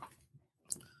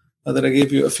that I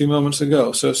gave you a few moments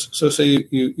ago. So say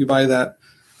you buy that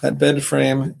bed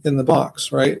frame in the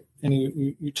box, right? And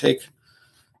you take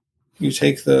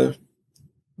the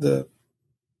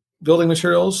building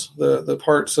materials, the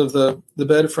parts of the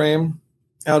bed frame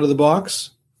out of the box,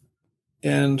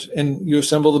 and you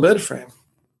assemble the bed frame.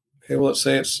 Okay, well, let's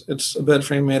say it's a bed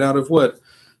frame made out of wood.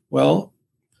 Well,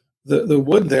 the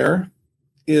wood there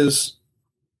is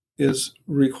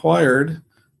required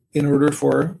in order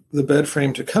for the bed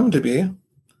frame to come to be,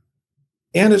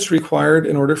 and it's required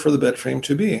in order for the bed frame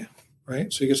to be,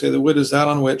 right? So you can say the wood is that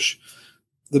on which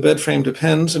the bed frame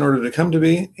depends in order to come to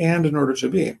be and in order to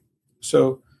be.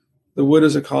 So the wood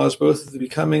is a cause both of the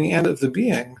becoming and of the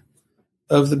being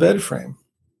of the bed frame.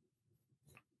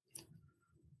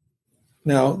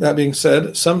 Now, that being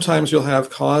said, sometimes you'll have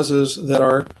causes that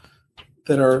are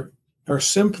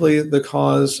simply the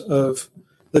cause of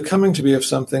the coming to be of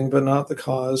something, but not the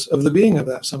cause of the being of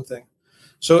that something.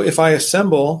 So if I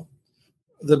assemble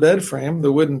the bed frame,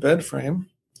 the wooden bed frame,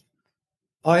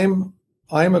 I'm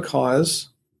a cause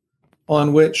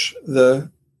on which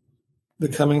the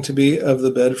coming to be of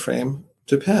the bed frame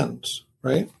depends,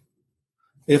 right?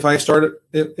 if I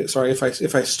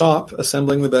stop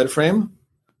assembling the bed frame,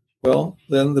 well,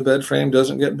 then the bed frame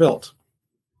doesn't get built.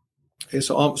 Okay,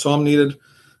 so I'm needed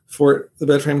for the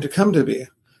bed frame to come to be.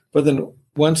 But then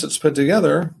once it's put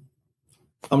together,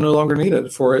 I'm no longer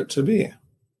needed for it to be.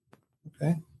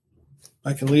 Okay,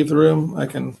 I can leave the room, I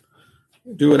can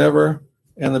do whatever,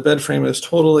 and the bed frame is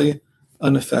totally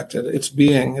unaffected. Its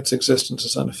being, its existence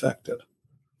is unaffected.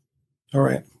 All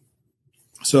right.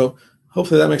 So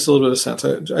hopefully that makes a little bit of sense.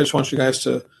 I just want you guys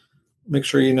to make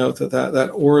sure you note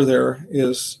that or there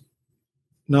is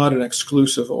not an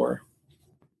exclusive or.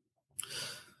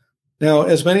 Now,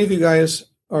 as many of you guys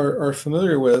are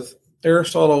familiar with,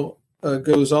 Aristotle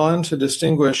goes on to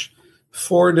distinguish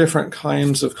 4 different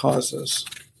kinds of causes.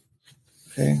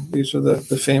 Okay, these are the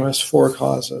famous 4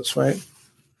 causes, right?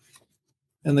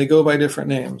 And they go by different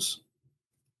names.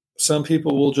 Some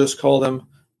people will just call them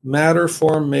matter,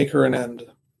 form, maker, and end.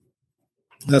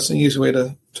 That's an easy way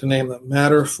to name them.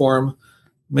 Matter, form,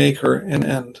 maker, and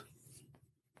end.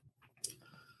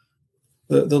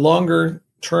 The longer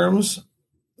terms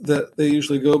that they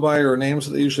usually go by, or names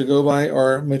that they usually go by,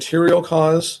 are material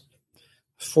cause,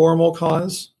 formal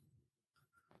cause,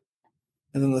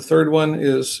 and then the third one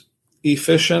is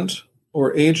efficient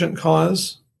or agent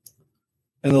cause,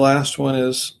 and the last one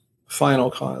is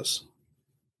final cause.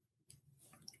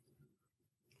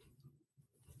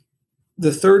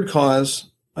 The third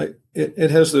cause, it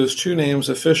has those 2 names,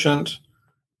 efficient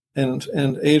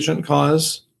and agent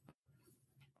cause.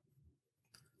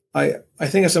 I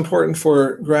think it's important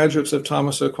for graduates of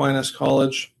Thomas Aquinas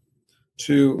College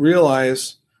to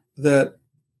realize that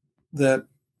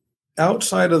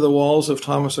outside of the walls of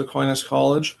Thomas Aquinas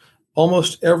College,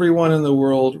 almost everyone in the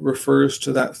world refers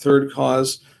to that third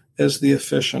cause as the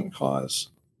efficient cause.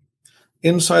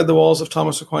 Inside the walls of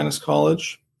Thomas Aquinas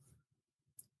College,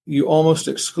 you almost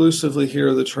exclusively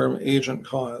hear the term agent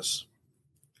cause.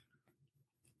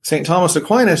 St. Thomas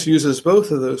Aquinas uses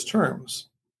both of those terms.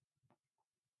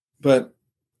 But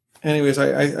anyways,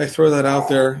 I throw that out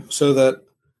there so that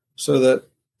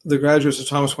the graduates of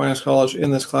Thomas Aquinas College in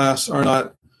this class are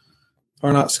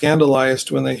not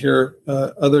scandalized when they hear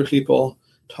other people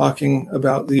talking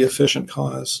about the efficient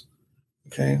cause.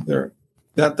 Okay,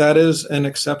 that is an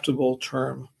acceptable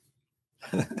term.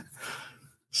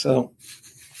 So,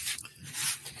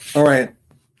 all right,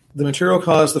 the material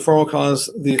cause, the formal cause,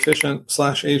 the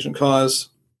efficient/agent cause,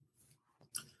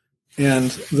 and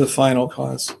the final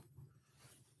cause.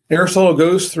 Aristotle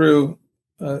goes through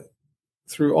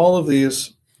all of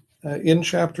these in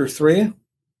chapter 3,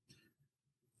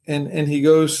 and he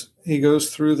goes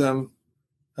through them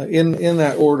in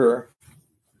that order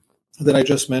that I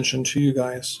just mentioned to you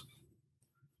guys.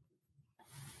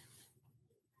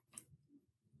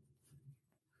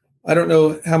 I don't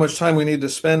know how much time we need to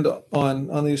spend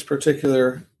on these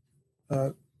particular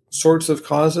sorts of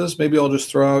causes. Maybe I'll just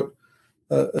throw out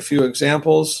a few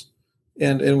examples,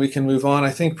 and we can move on.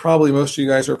 I think probably most of you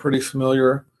guys are pretty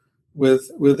familiar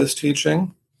with this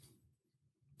teaching.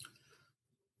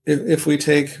 If we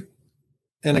take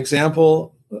an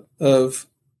example of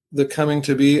the coming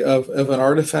to be of an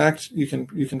artifact, you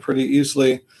can pretty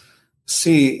easily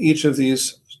see each of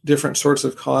these different sorts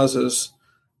of causes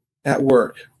at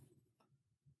work.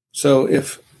 So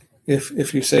if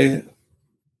you say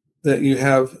that you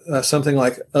have something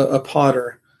like a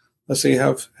potter, let's say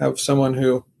you have someone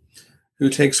who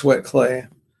takes wet clay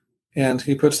and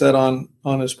he puts that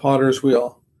on his potter's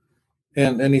wheel,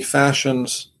 and he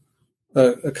fashions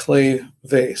a clay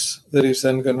vase that he's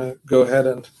then going to go ahead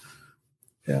and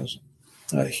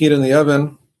heat in the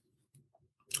oven,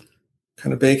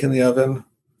 kind of bake in the oven,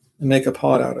 and make a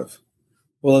pot out of.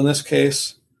 Well, in this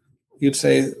case, you'd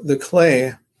say the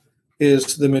clay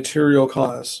is the material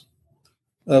cause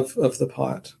of the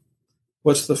pot.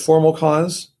 What's the formal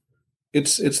cause?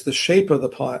 It's the shape of the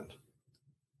pot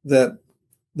that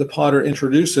the potter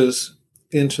introduces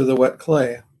into the wet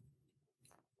clay.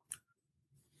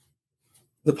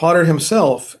 The potter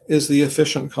himself is the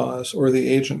efficient cause or the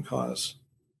agent cause.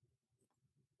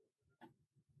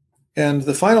 And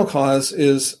the final cause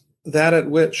is that at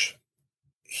which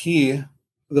he,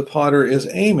 the potter, is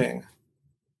aiming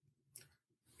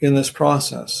in this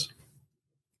process.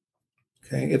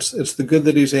 Okay, it's the good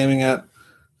that he's aiming at.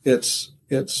 It's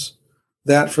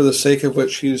that for the sake of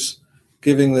which he's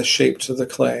giving the shape to the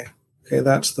clay. Okay,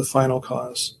 that's the final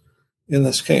cause in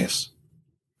this case.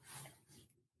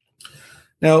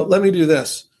 Now, let me do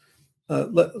this.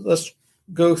 Let's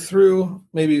go through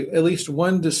maybe at least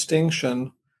one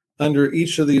distinction under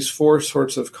each of these 4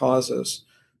 sorts of causes.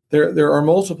 There are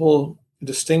multiple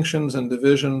distinctions and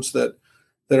divisions that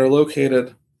are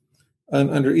located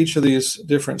under each of these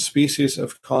different species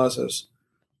of causes.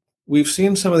 We've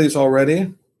seen some of these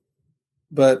already,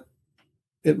 but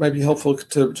it might be helpful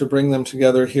to bring them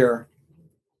together here.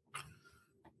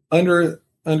 Under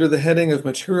the heading of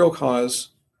material cause,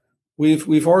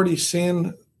 we've already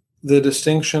seen the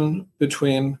distinction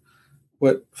between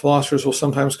what philosophers will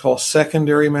sometimes call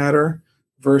secondary matter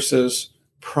versus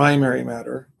primary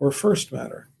matter or first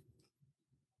matter.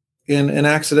 In an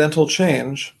accidental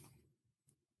change,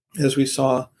 as we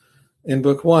saw in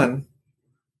Book 1,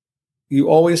 you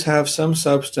always have some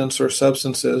substance or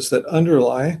substances that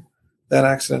underlie that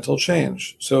accidental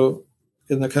change. So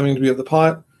in the coming to be of the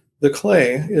pot, the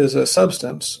clay is a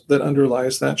substance that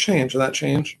underlies that change, and that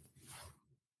change,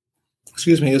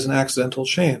 is an accidental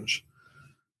change.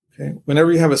 Okay.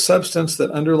 Whenever you have a substance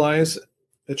that underlies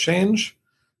a change,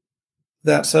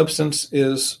 that substance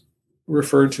is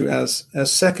referred to as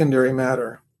secondary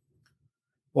matter.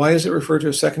 Why is it referred to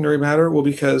as secondary matter? Well,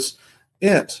 because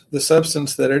the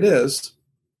substance that it is,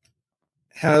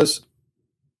 has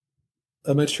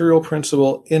a material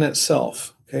principle in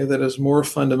itself, okay, that is more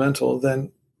fundamental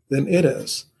than it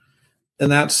is.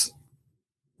 And that's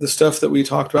the stuff that we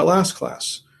talked about last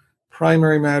class.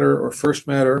 Primary matter or first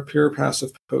matter, pure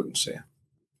passive potency.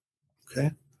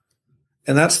 Okay?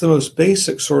 And that's the most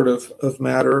basic sort of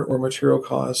matter or material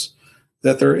cause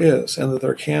that there is and that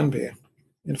there can be.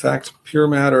 In fact, pure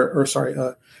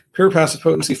passive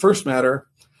potency, first matter,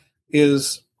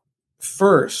 is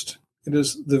first. It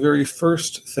is the very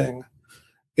first thing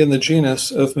in the genus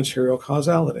of material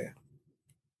causality.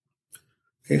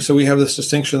 Okay, so we have this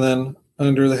distinction then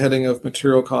under the heading of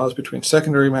material cause between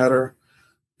secondary matter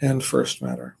and first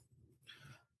matter.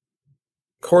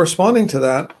 Corresponding to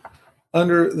that,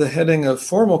 under the heading of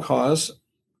formal cause,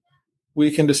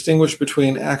 we can distinguish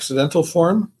between accidental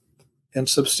form and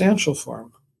substantial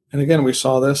form. And again, we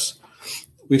saw this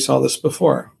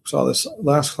before. We saw this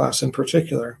last class in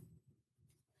particular.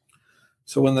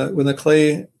 So when the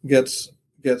clay gets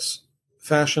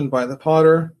fashioned by the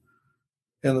potter,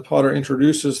 and the potter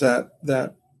introduces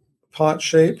that pot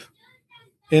shape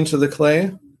into the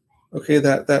clay, okay,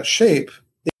 that shape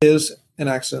is an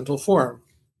accidental form.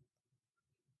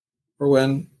 Or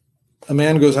when a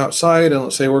man goes outside and,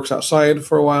 let's say, works outside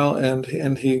for a while,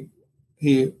 and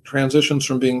he transitions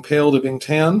from being pale to being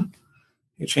tan,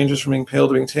 he changes from being pale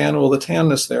to being tan, well, the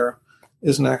tanness there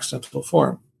is an accidental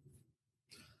form.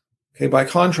 Okay, by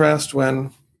contrast,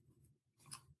 when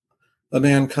a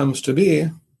man comes to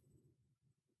be,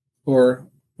 or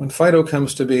when Fido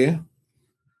comes to be,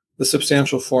 the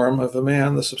substantial form of a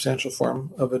man, the substantial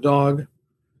form of a dog,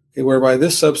 okay, whereby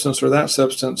this substance or that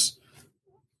substance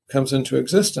comes into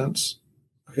existence,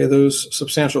 okay, those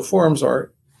substantial forms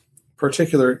are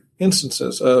particular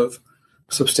instances of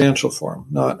substantial form,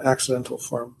 not accidental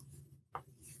form.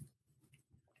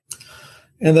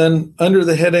 And then under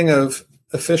the heading of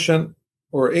efficient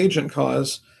or agent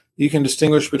cause, you can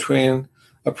distinguish between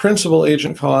a principal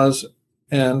agent cause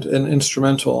and an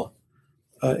instrumental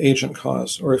agent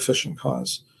cause or efficient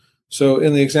cause. So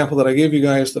in the example that I gave you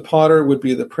guys, the potter would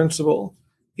be the principal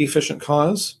efficient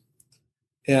cause,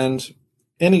 and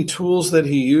any tools that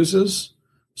he uses,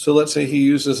 so let's say he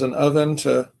uses an oven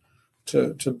to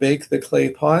bake the clay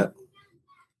pot,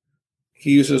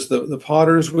 he uses the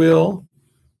potter's wheel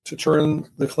to turn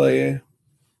the clay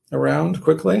around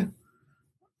quickly.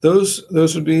 Those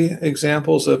would be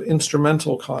examples of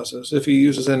instrumental causes. If he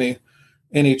uses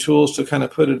any tools to kind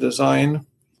of put a design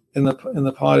in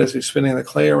the pot as he's spinning the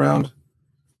clay around,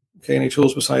 okay, any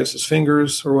tools besides his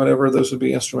fingers or whatever, those would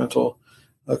be instrumental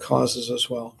causes as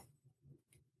well.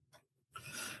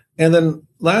 And then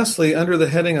lastly, under the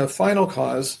heading of final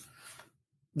cause,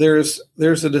 there's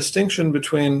a distinction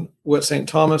between what St.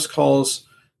 Thomas calls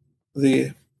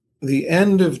the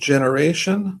end of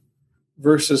generation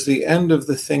versus the end of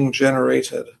the thing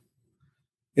generated.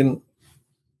 In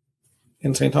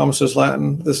St. Thomas's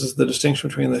Latin, this is the distinction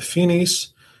between the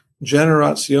finis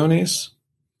generationis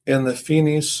and the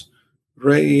finis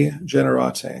rei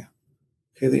generate.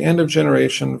 Okay, the end of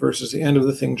generation versus the end of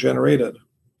the thing generated.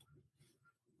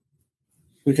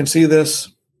 We can see this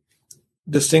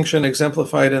distinction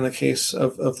exemplified in the case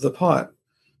of the pot.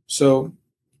 So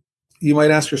you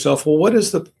might ask yourself, well, what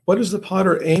is the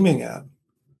potter aiming at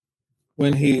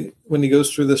when he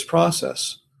goes through this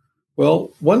process?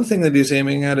 Well, one thing that he's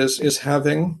aiming at is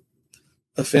having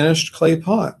a finished clay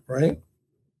pot, right?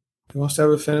 He wants to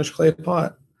have a finished clay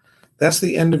pot. That's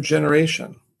the end of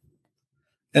generation.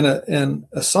 And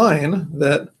a sign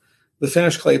that the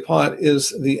finished clay pot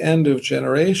is the end of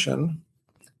generation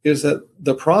is that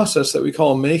the process that we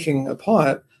call making a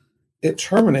pot, it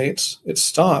terminates, it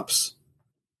stops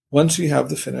once you have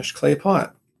the finished clay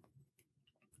pot.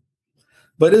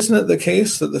 But isn't it the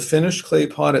case that the finished clay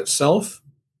pot itself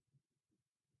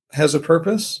has a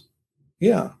purpose?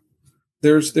 Yeah.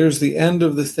 There's the end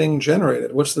of the thing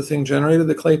generated. What's the thing generated?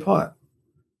 The clay pot.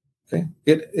 Okay.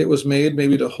 It was made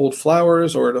maybe to hold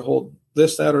flowers or to hold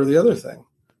this, that, or the other thing.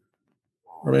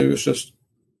 Or maybe it was just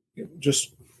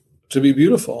to be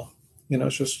beautiful.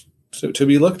 It's just to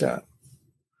be looked at.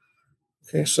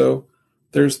 Okay, so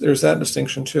there's that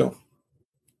distinction too.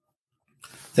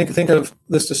 Think of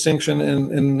this distinction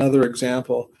in another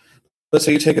example. Let's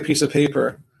say you take a piece of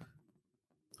paper,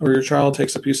 or your child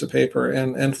takes a piece of paper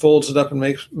and folds it up and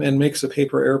makes a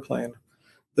paper airplane.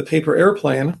 The paper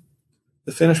airplane,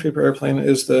 the finished paper airplane,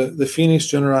 is the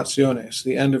finis generationis,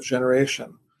 the end of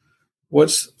generation.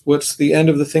 What's the end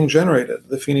of the thing generated?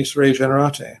 The finis re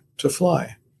generate, to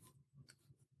fly.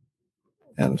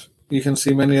 And you can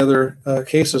see many other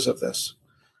cases of this.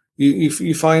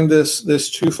 You find this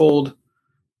twofold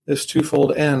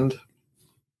end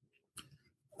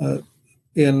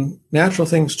in natural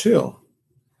things too.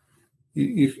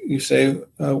 You say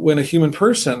when a human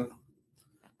person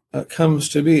comes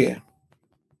to be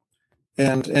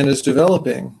and is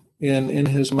developing in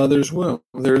his mother's womb,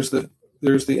 there's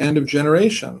the end of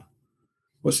generation.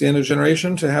 What's the end of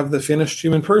generation? To have the finished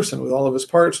human person with all of his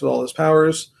parts, with all his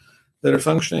powers that are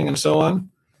functioning and so on.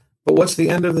 But what's the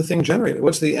end of the thing generated?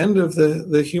 What's the end of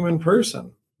the human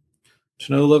person?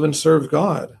 To know, love, and serve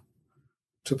God,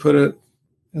 to put it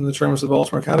in the terms of the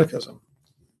Baltimore Catechism.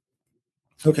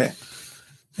 Okay.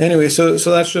 Anyway, so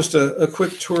that's just a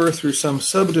quick tour through some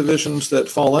subdivisions that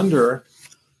fall under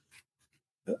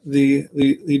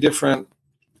the different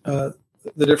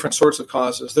sorts of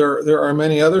causes. There are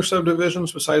many other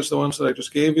subdivisions besides the ones that I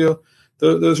just gave you.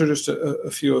 Those are just a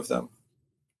few of them.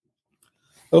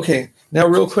 Okay, now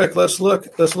real quick, let's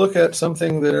look at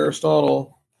something that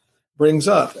Aristotle brings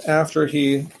up after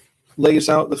he lays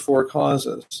out the four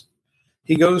causes.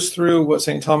 He goes through what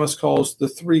St. Thomas calls the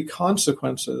three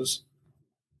consequences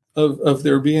of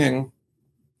there being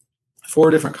four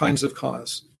different kinds of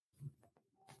cause.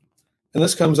 And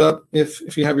this comes up,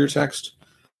 if you have your text,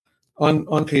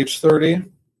 on page 30,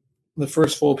 the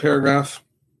first full paragraph,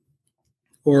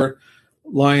 or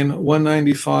line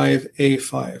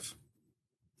 195A5.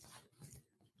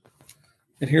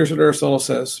 And here's what Aristotle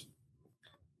says.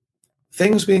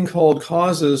 Things being called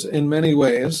causes in many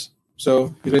ways,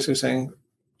 so he's basically saying,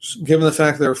 given the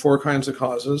fact there are four kinds of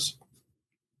causes,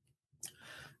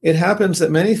 it happens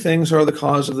that many things are the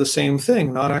cause of the same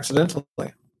thing, not accidentally,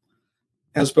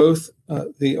 as both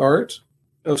the art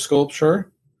of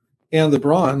sculpture and the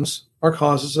bronze are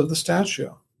causes of the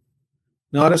statue,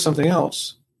 not as something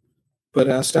else, but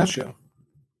as statue.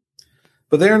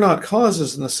 But they are not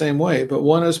causes in the same way, but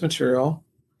one is material,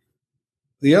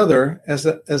 the other as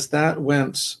that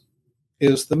whence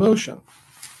is the motion.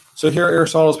 So here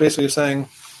Aristotle is basically saying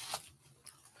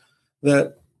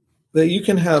that you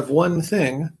can have one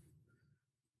thing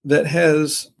that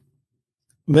has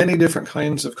many different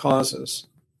kinds of causes.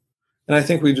 And I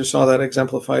think we just saw that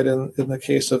exemplified in the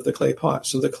case of the clay pot.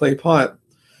 So the clay pot,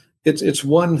 it's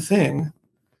one thing,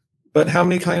 but how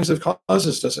many kinds of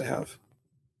causes does it have?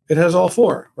 It has all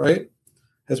four, right? It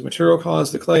has a material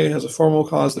cause, the clay, it has a formal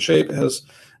cause, the shape, it has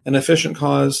an efficient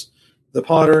cause, the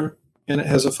potter, and it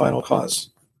has a final cause.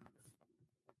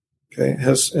 Okay, it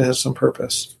has some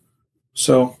purpose.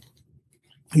 So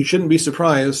you shouldn't be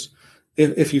surprised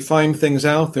if you find things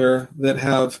out there that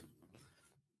have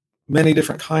many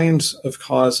different kinds of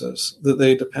causes that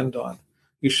they depend on.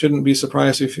 You shouldn't be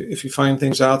surprised if you find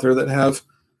things out there that have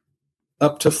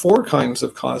up to four kinds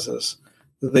of causes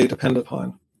that they depend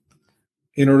upon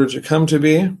in order to come to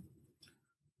be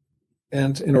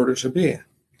and in order to be.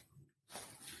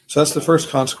 So that's the first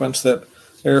consequence that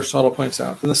Aristotle points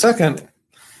out. And the second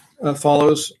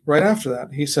follows right after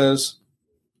that. He says,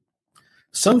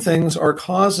 some things are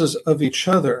causes of each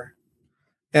other,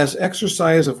 as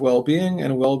exercise of well-being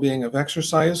and well-being of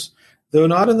exercise, though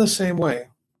not in the same way,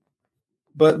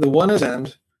 but the one as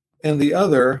end and the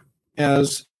other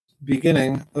as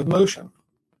beginning of motion.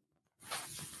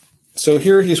 So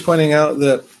here he's pointing out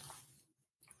that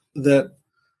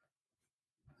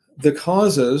the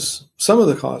causes, some of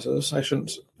the causes, I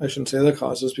shouldn't say the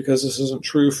causes because this isn't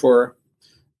true for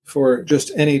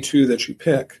just any two that you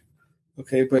pick.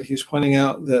 Okay, but he's pointing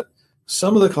out that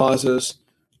some of the causes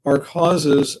are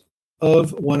causes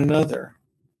of one another,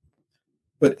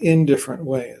 but in different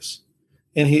ways.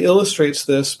 And he illustrates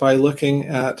this by looking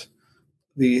at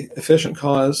the efficient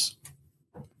cause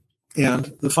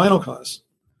and the final cause.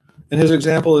 And his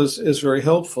example is very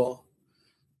helpful.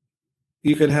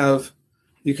 You could have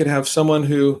someone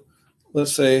who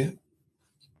let's say,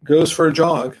 goes for a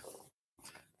jog,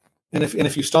 and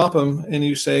if you stop him and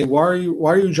you say, why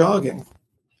are you jogging?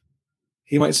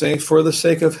 He might say, for the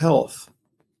sake of health,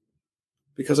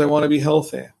 because I want to be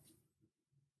healthy.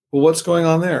 Well, what's going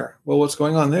on there? Well, what's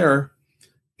going on there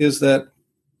is that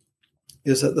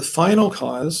the final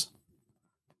cause,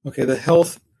 okay, the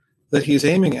health that he's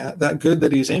aiming at, that good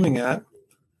that he's aiming at,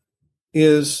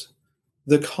 is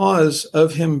the cause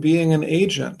of him being an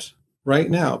agent right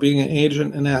now, being an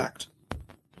agent in act.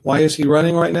 Why is he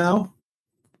running right now?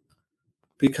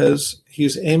 Because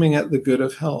he's aiming at the good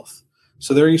of health.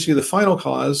 So there you see the final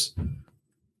cause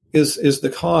is the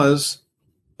cause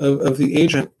of the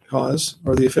agent cause,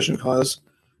 or the efficient cause,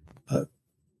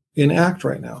 in act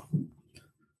right now.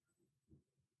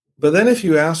 But then if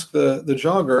you ask the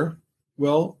jogger,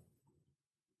 well,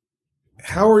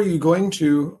 how are you going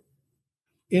to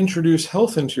introduce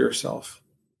health into yourself?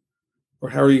 Or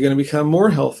how are you going to become more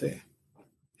healthy?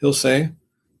 He'll say,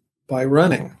 by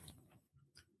running.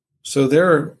 So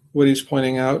there, what he's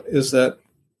pointing out is that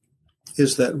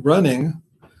running,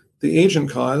 the agent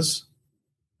cause,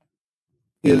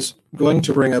 is going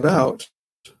to bring about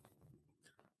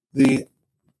the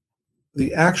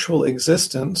actual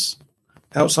existence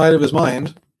outside of his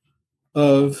mind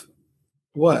of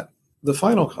what? The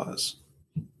final cause,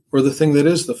 or the thing that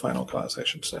is the final cause, I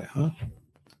should say.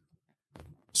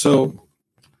 So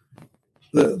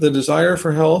the desire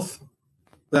for health,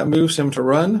 that moves him to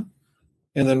run,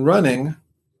 and then running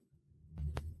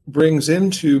brings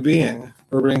into being,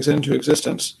 or brings into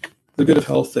existence, the good of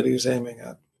health that he's aiming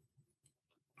at.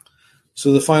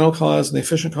 So the final cause and the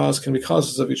efficient cause can be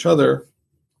causes of each other,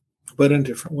 but in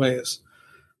different ways.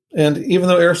 And even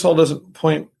though Aristotle doesn't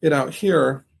point it out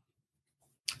here,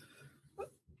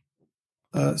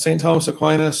 St. Thomas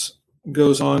Aquinas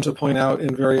goes on to point out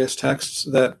in various texts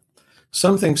that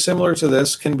something similar to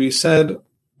this can be said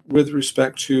with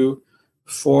respect to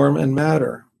form and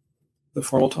matter, the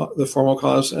formal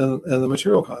cause and the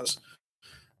material cause.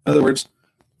 In other words,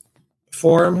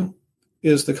 form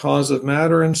is the cause of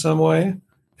matter in some way,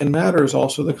 and matter is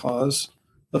also the cause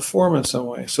of form in some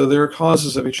way. So they're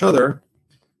causes of each other,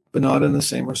 but not in the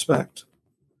same respect.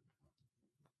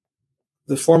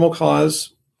 The formal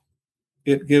cause,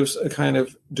 it gives a kind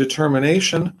of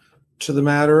determination to the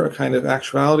matter, a kind of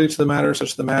actuality to the matter,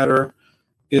 such the matter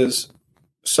is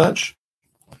such.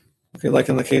 Okay, like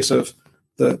in the case of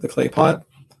the clay pot,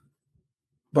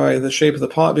 by the shape of the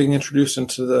pot being introduced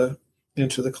into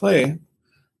the clay,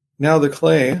 now the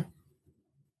clay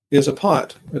is a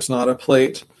pot. It's not a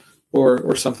plate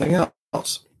or something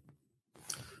else.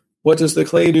 What does the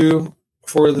clay do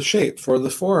for the shape, for the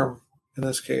form in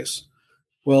this case?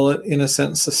 Well, it, in a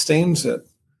sense, sustains it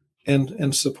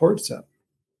and supports it.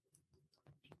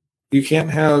 You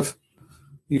can't have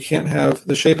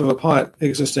the shape of a pot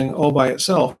existing all by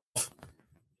itself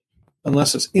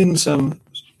unless it's in some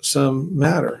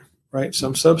matter, right?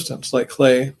 Some substance like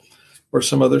clay or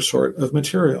some other sort of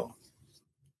material.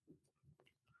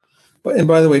 And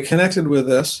by the way, connected with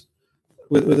this,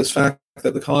 with this fact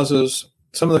that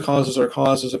some of the causes are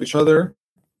causes of each other,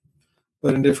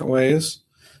 but in different ways,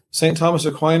 St. Thomas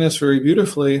Aquinas very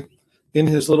beautifully, in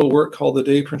his little work called the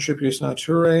De Principiis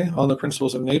Naturae, on the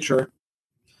principles of nature,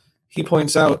 he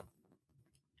points out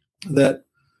that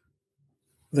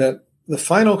the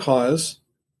final cause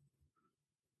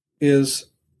is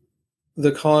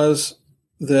the cause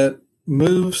that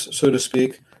moves, so to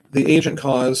speak, the agent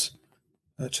cause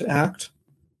to act.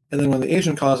 And then when the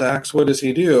agent cause acts, what does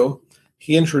he do?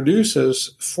 He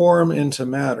introduces form into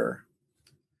matter.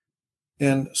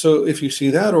 And so if you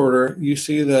see that order, you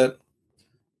see that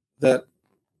the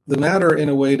matter in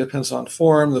a way depends on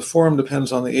form, the form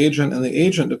depends on the agent, and the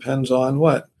agent depends on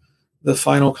what? The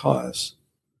final cause.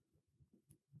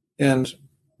 And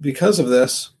because of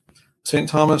this, St.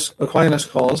 Thomas Aquinas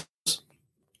calls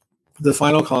the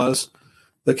final cause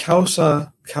the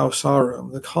causa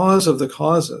causarum, the cause of the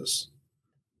causes.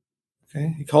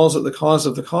 Okay? He calls it the cause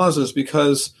of the causes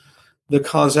because the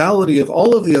causality of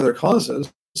all of the other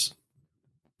causes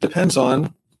depends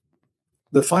on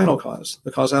the final cause,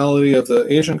 the causality of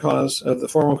the agent cause, of the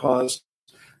formal cause,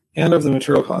 and of the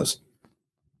material cause.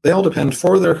 They all depend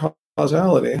for their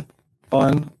causality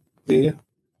on the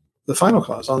final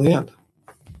cause, on the end.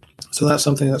 So that's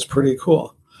something that's pretty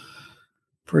cool,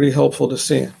 pretty helpful to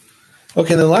see.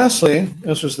 Okay, then lastly,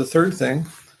 this was the third thing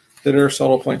that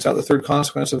Aristotle points out, the third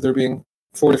consequence of there being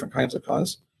four different kinds of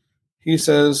cause. He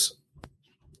says,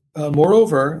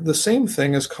 moreover, the same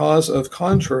thing is cause of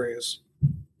contraries.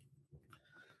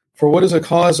 For what is a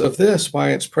cause of this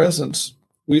by its presence,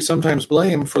 we sometimes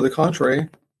blame for the contrary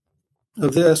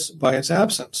of this by its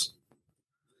absence.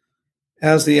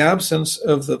 as the absence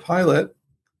of the pilot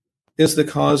is the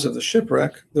cause of the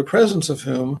shipwreck, the presence of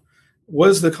whom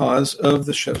was the cause of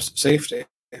the ship's safety.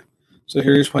 So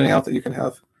here he's pointing out that you can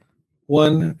have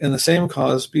one and the same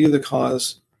cause be the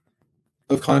cause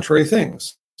of contrary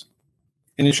things.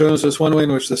 And he shows us one way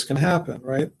in which this can happen,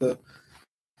 right? The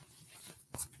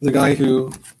guy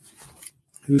who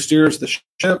steers the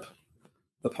ship,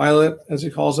 the pilot, as he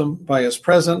calls him, by his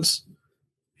presence,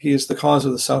 he is the cause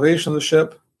of the salvation of the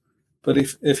ship. But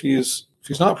if he's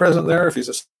not present there, if he's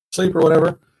asleep or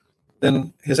whatever,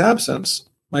 then his absence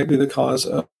might be the cause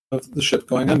of the ship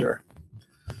going under.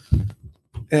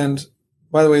 And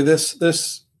by the way,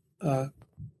 this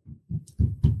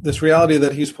reality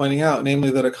that he's pointing out, namely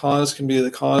that a cause can be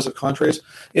the cause of contraries,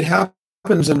 it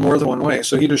happens in more than one way.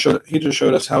 So he just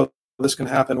showed us how this can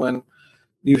happen when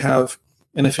you have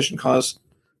an efficient cause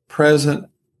present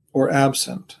or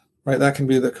absent, right? That can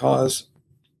be the cause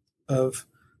of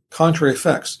contrary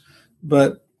effects.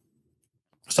 But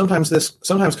sometimes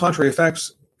contrary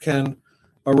effects can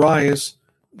arise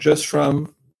just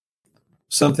from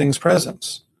something's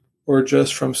presence or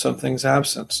just from something's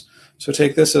absence. So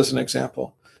take this as an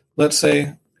example. Let's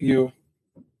say you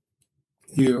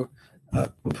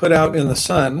put out in the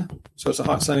sun, so it's a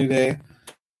hot sunny day,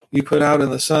 you put out in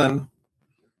the sun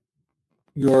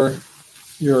your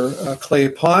clay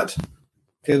pot,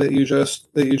 okay, that you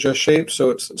just shaped, so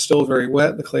it's still very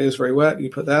wet, the clay is very wet, you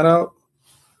put that out,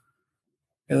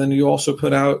 and then you also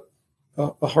put out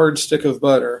a hard stick of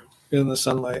butter in the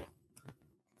sunlight.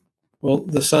 Well,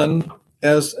 the sun,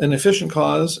 as an efficient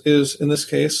cause, is in this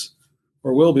case,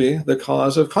 or will be, the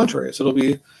cause of contraries. It'll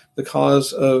be the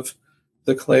cause of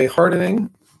the clay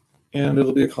hardening, and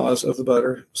it'll be a cause of the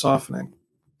butter softening.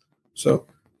 So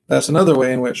that's another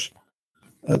way in which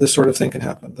this sort of thing can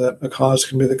happen, that a cause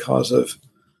can be the cause of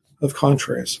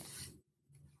contraries.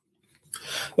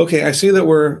 Okay, I see that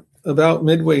we're about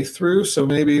midway through, so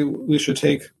maybe we should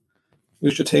take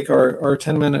our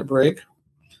 10-minute break.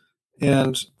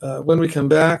 And when we come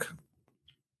back,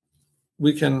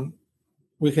 we can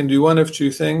do one of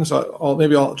two things.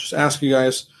 I'll just ask you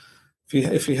guys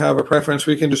if you have a preference.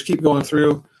 We can just keep going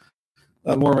through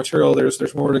more material.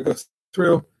 There's more to go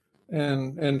through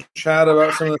and chat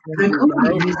about some of the things,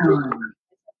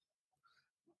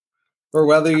 or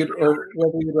whether you'd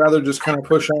rather just kind of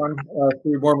push on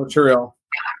through more material.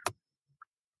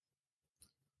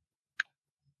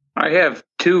 I have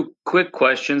two quick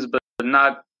questions, but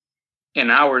not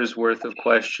an hour's worth of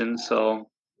questions. So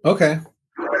okay.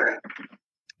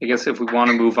 I guess if we want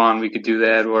to move on, we could do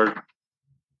that. Or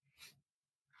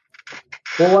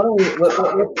well,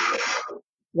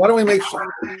 why don't we make sure?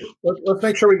 Let's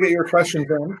make sure we get your questions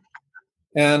in.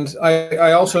 And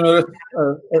I also noticed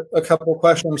a couple of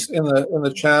questions in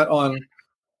the chat on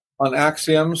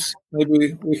axioms.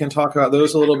 Maybe we can talk about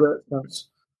those a little bit.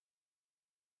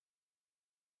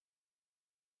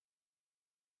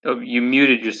 Oh, you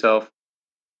muted yourself.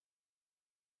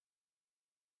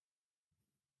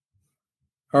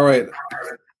 All right.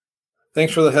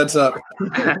 Thanks for the heads up.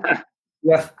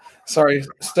 Yeah. Sorry.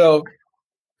 Still,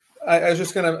 I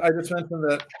just mentioned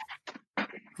that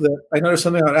I noticed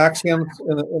something about axioms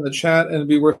in the chat, and it'd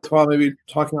be worthwhile maybe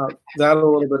talking about that a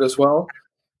little bit as well.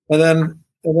 And then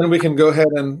we can go ahead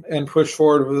and push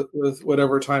forward with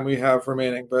whatever time we have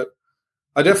remaining. But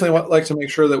I definitely like to make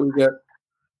sure that we get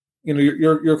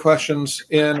your questions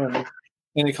in and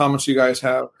any comments you guys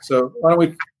have. So why don't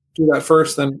we do that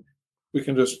first, then we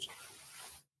can just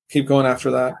keep going after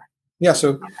that. Yeah,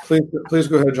 so please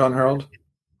go ahead, John Harold.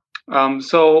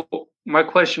 So my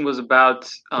question was about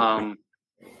the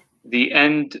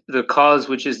cause,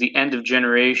 which is the end of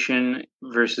generation,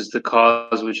 versus the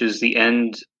cause, which is the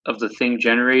end of the thing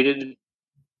generated.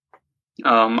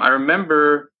 I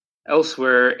remember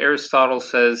elsewhere Aristotle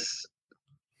says,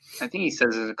 I think he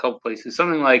says it in a couple places,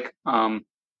 something like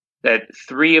that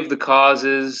three of the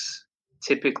causes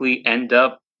typically end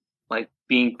up like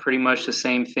being pretty much the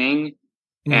same thing.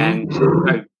 Mm-hmm. And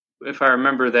if I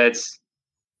remember, that's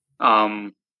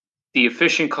the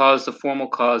efficient cause, the formal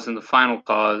cause, and the final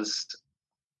cause.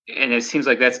 And it seems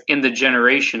like that's in the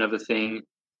generation of a thing.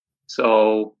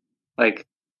 So, like,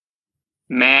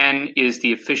 man is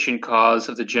the efficient cause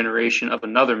of the generation of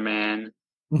another man.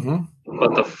 Mm-hmm.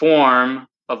 But the form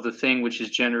of the thing which is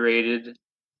generated,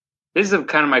 this is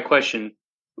kind of my question.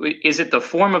 Is it the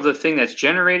form of the thing that's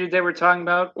generated that we're talking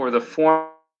about, or the form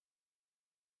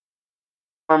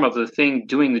of the thing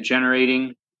doing the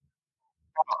generating?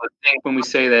 When we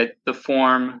say that the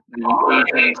form, the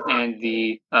agent,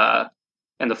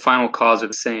 and the final cause are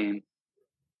the same.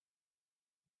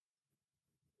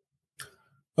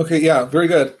 Okay, yeah, very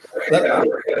good. Let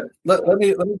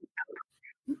me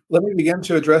let me begin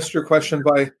to address your question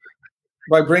by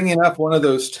bringing up one of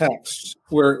those texts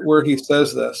where he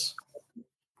says this.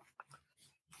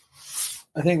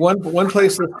 I think one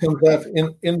place that comes up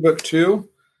in book 2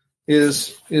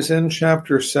 is in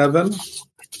chapter 7.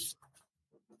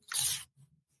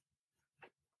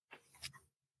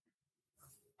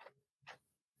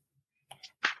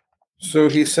 So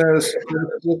he says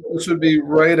this would be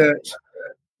right at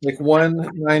like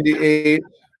 198,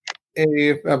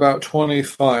 about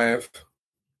 25.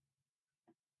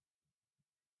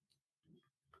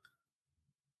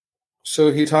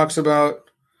 So he talks about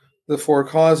the 4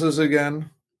 causes again.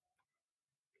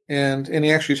 And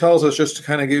he actually tells us, just to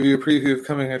kind of give you a preview of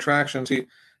coming attractions,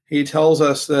 he tells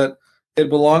us that it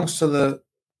belongs to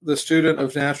the student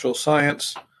of natural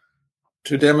science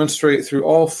to demonstrate through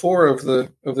all 4 of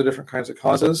the different kinds of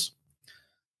causes.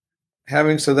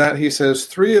 Having said that, he says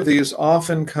 3 of these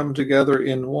often come together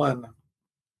in one.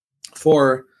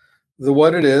 For the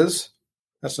what it is,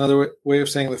 that's another way of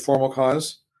saying the formal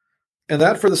cause, and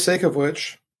that for the sake of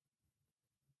which,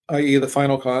 i.e. the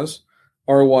final cause,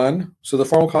 are one. So the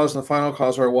formal cause and the final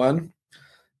cause are one.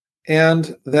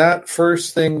 And that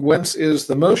first thing, whence is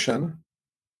the motion,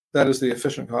 that is the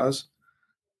efficient cause,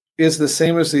 is the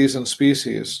same as these in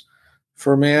species.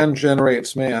 For man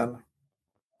generates man.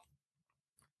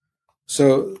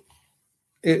 So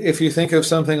if you think of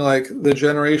something like the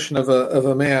generation of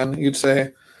a man, you'd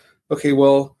say, okay,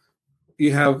 well,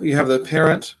 you have the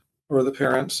parent or the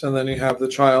parents, and then you have the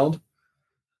child.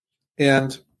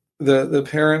 And the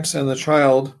parents and the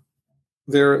child,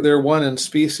 they're one in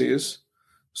species.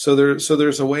 So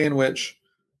there's a way in which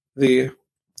the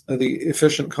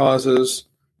efficient causes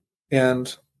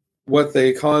and what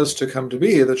they cause to come to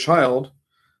be, the child,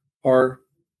 are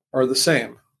the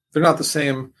same. They're not the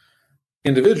same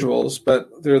individuals, but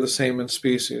they're the same in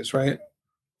species, right?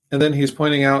 And then he's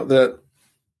pointing out that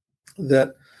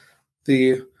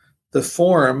the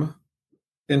form,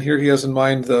 and here he has in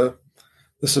mind the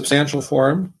substantial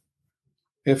form,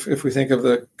 if we think of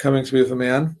the coming to be of a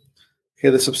man, okay,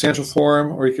 the substantial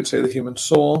form, or you could say the human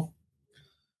soul,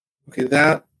 okay,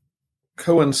 that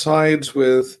coincides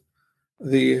with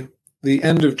the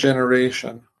end of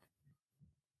generation.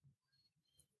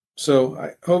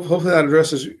 So hopefully that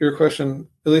addresses your question,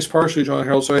 at least partially, John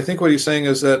Harold. So I think what he's saying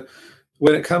is that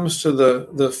when it comes to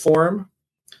the form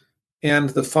and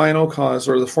the final cause,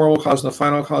 or the formal cause and the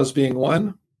final cause being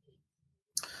one,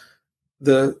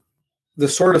 the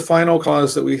sort of final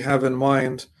cause that we have in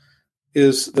mind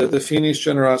is the finis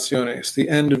generationis, the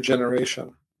end of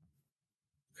generation.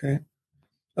 Okay.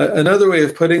 Another way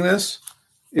of putting this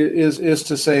is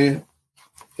to say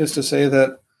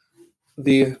that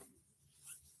the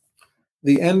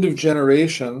end of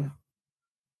generation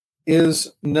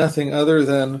is nothing other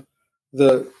than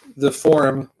the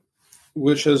form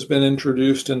which has been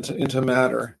introduced into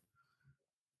matter.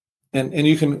 And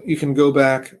you can go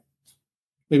back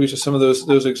maybe to some of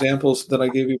those examples that I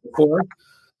gave you before.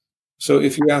 So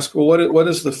if you ask, well, what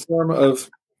is the form of,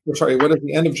 what is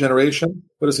the end of generation?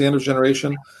 What is the end of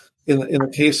generation in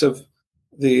the case of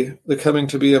the coming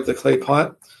to be of the clay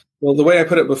pot? Well, the way I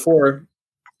put it before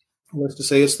was to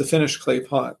say it's the finished clay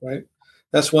pot, right?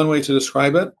 That's one way to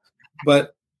describe it.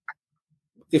 But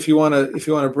if you want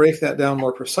to break that down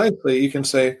more precisely, you can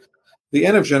say the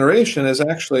end of generation is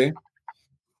actually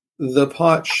the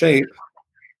pot shape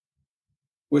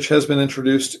which has been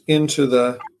introduced into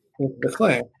the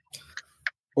clay.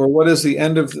 Or what is the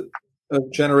end of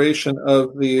generation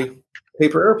of the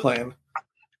paper airplane?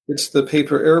 It's the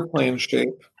paper airplane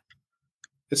shape.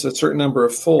 It's a certain number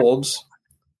of folds.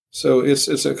 So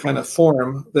it's a kind of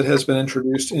form that has been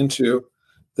introduced into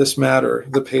this matter,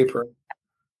 the paper.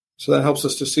 So that helps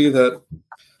us to see that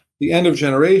the end of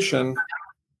generation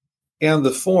and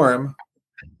the form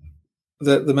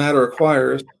that the matter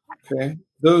acquires, okay,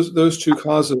 those two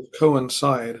causes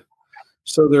coincide.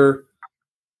 So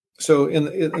in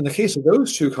the case of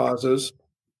those two causes,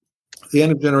 the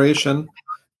end of generation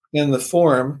and the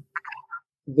form,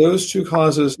 those two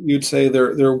causes, you'd say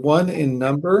they're one in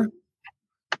number,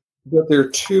 but they're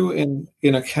two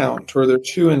in account, or they're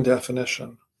two in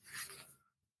definition.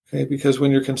 Okay, because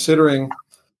when you're considering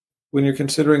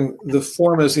the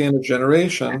form as the end of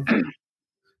generation,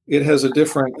 it has a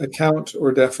different account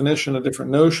or definition, a different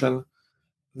notion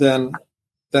than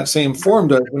that same form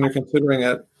does when you're considering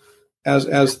it as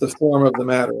the form of the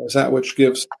matter, as that which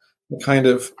gives a kind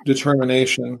of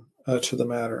determination to the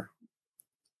matter.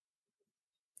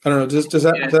 I don't know. Does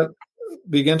that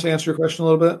begin to answer your question a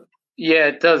little bit? Yeah,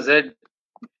 it does. It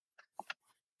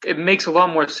makes a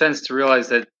lot more sense to realize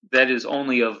that is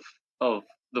only of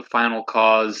the final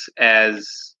cause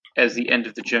as the end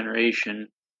of the generation,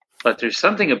 but there's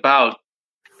something about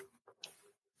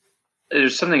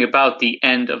the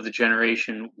end of the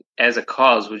generation as a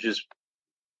cause which just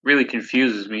really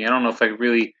confuses me. I don't know if I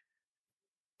really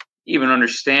even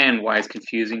understand why it's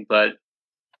confusing, but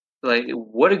like,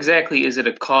 what exactly is it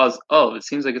a cause of? It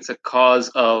seems like it's a cause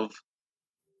of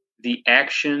the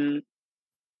action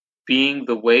being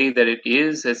the way that it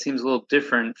is. That seems a little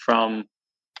different from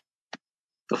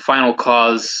the final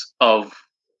cause of,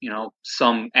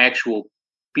 some actual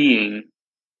being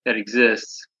that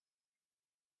exists.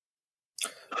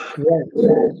 Right.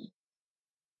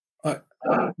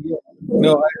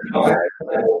 No,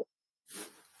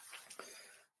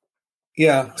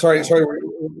 yeah. Sorry.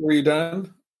 Were you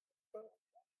done?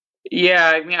 Yeah,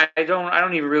 I mean, I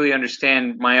don't even really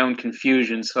understand my own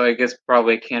confusion, so I guess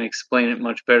probably I can't explain it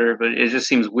much better. But it just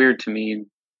seems weird to me and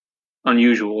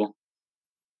unusual.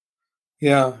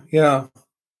 Yeah.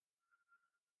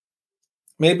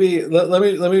 Maybe let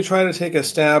me try to take a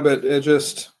stab at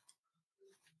just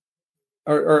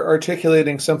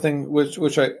articulating something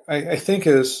which I think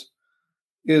is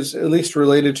at least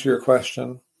related to your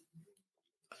question.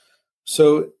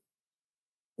 So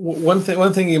one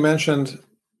thing you mentioned,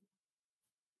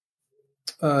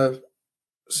 I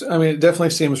mean, it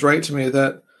definitely seems right to me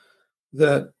that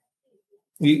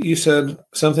you said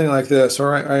something like this,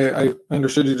 or I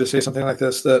understood you to say something like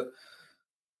this, that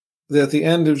the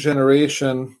end of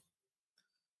generation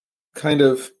kind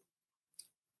of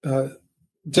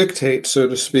dictates, so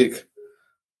to speak,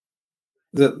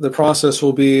 that the process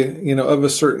will be, of a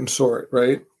certain sort,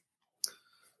 right?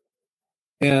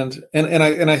 And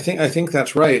I think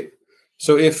that's right.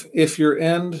 So if your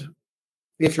end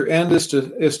is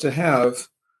to have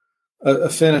a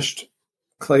finished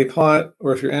clay pot,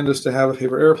 or if your end is to have a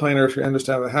paper airplane, or if your end is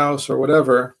to have a house or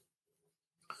whatever,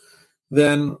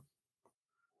 then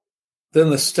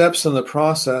the steps in the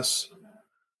process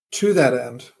to that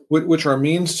end, which are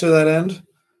means to that end,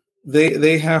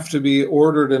 they have to be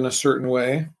ordered in a certain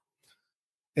way,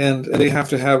 and they have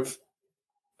to have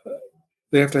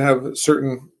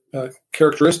certain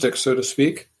characteristics, so to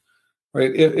speak,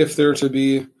 right? If they're to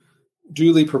be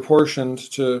duly proportioned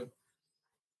to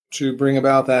bring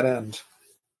about that end.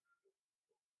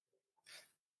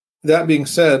 That being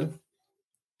said,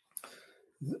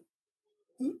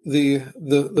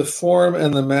 the form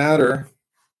and the matter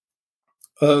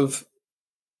of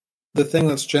the thing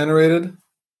that's generated,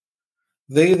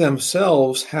 they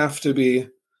themselves have to be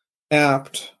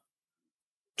apt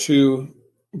to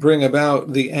bring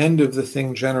about the end of the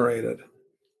thing generated.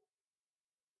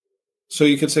 So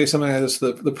you could say something like this: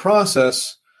 the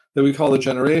process that we call the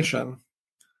generation,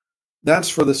 that's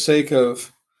for the sake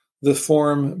of the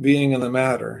form being in the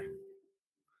matter.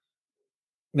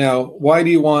 Now, why do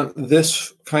you want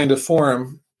this kind of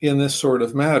form in this sort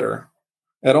of matter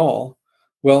at all?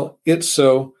 Well, it's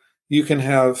so you can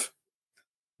have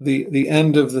the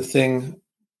end of the thing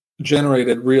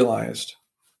generated realized.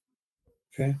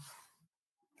 Okay.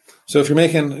 So if you're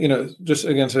making, just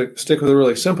again to stick with a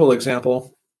really simple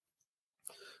example,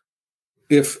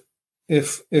 if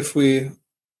we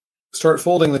start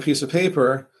folding the piece of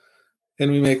paper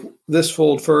and we make this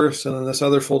fold first and then this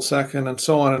other fold second and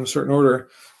so on in a certain order,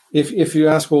 if you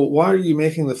ask, well, why are you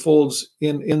making the folds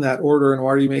in that order, and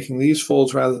why are you making these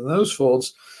folds rather than those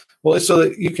folds? Well, it's so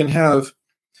that you can have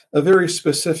a very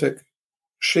specific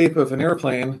shape of an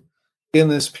airplane in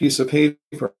this piece of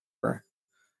paper.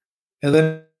 And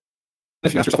then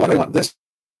if you ask yourself, why do I want this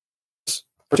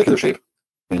particular shape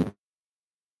in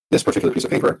this particular piece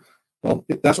of paper? Well,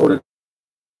 that's ordered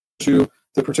to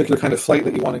the particular kind of flight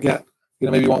that you want to get.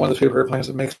 Maybe you want one of those paper airplanes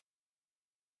that makes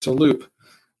a loop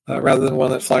rather than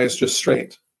one that flies just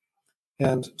straight.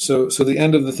 And so the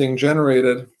end of the thing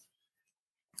generated,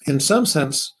 in some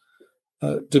sense,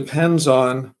 depends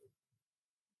on,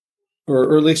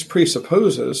 or at least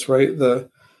presupposes, right, the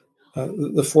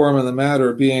form and the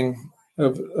matter being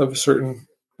of a certain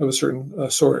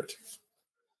sort.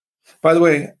 By the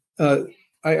way,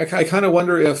 I kind of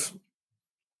wonder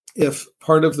if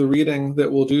part of the reading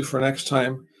that we'll do for next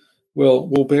time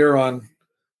will bear on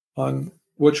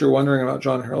what you're wondering about,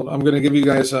 John Harold. I'm going to give you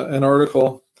guys an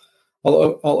article.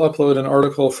 I'll upload an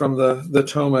article from the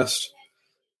Thomist,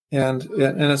 and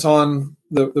it's on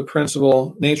the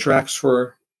principle nature acts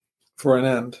for an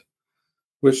end,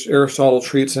 which Aristotle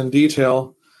treats in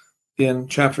detail in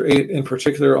chapter 8, in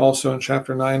particular, also in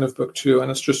chapter 9 of book 2. And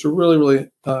it's just a really,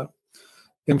 really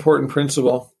important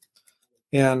principle.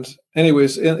 And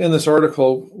anyways, in this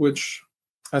article, which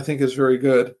I think is very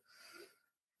good,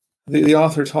 the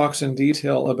author talks in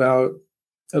detail about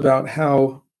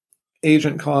how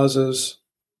agent causes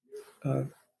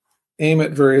aim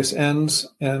at various ends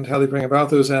and how they bring about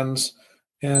those ends,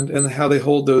 and how they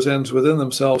hold those ends within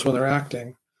themselves when they're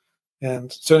acting.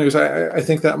 And so, anyways, I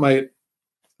think that might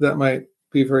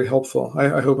be very helpful.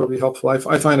 I hope it'll be helpful.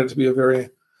 I find it to be a very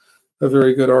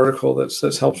good article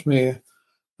that's helped me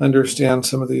understand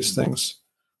some of these things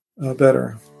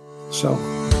better. So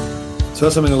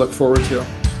that's something to look forward to.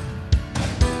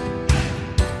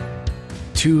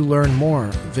 To learn more,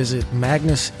 visit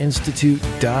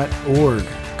magnusinstitute.org.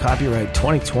 Copyright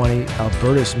 2020,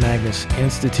 Albertus Magnus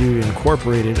Institute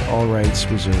Incorporated, all rights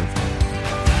reserved.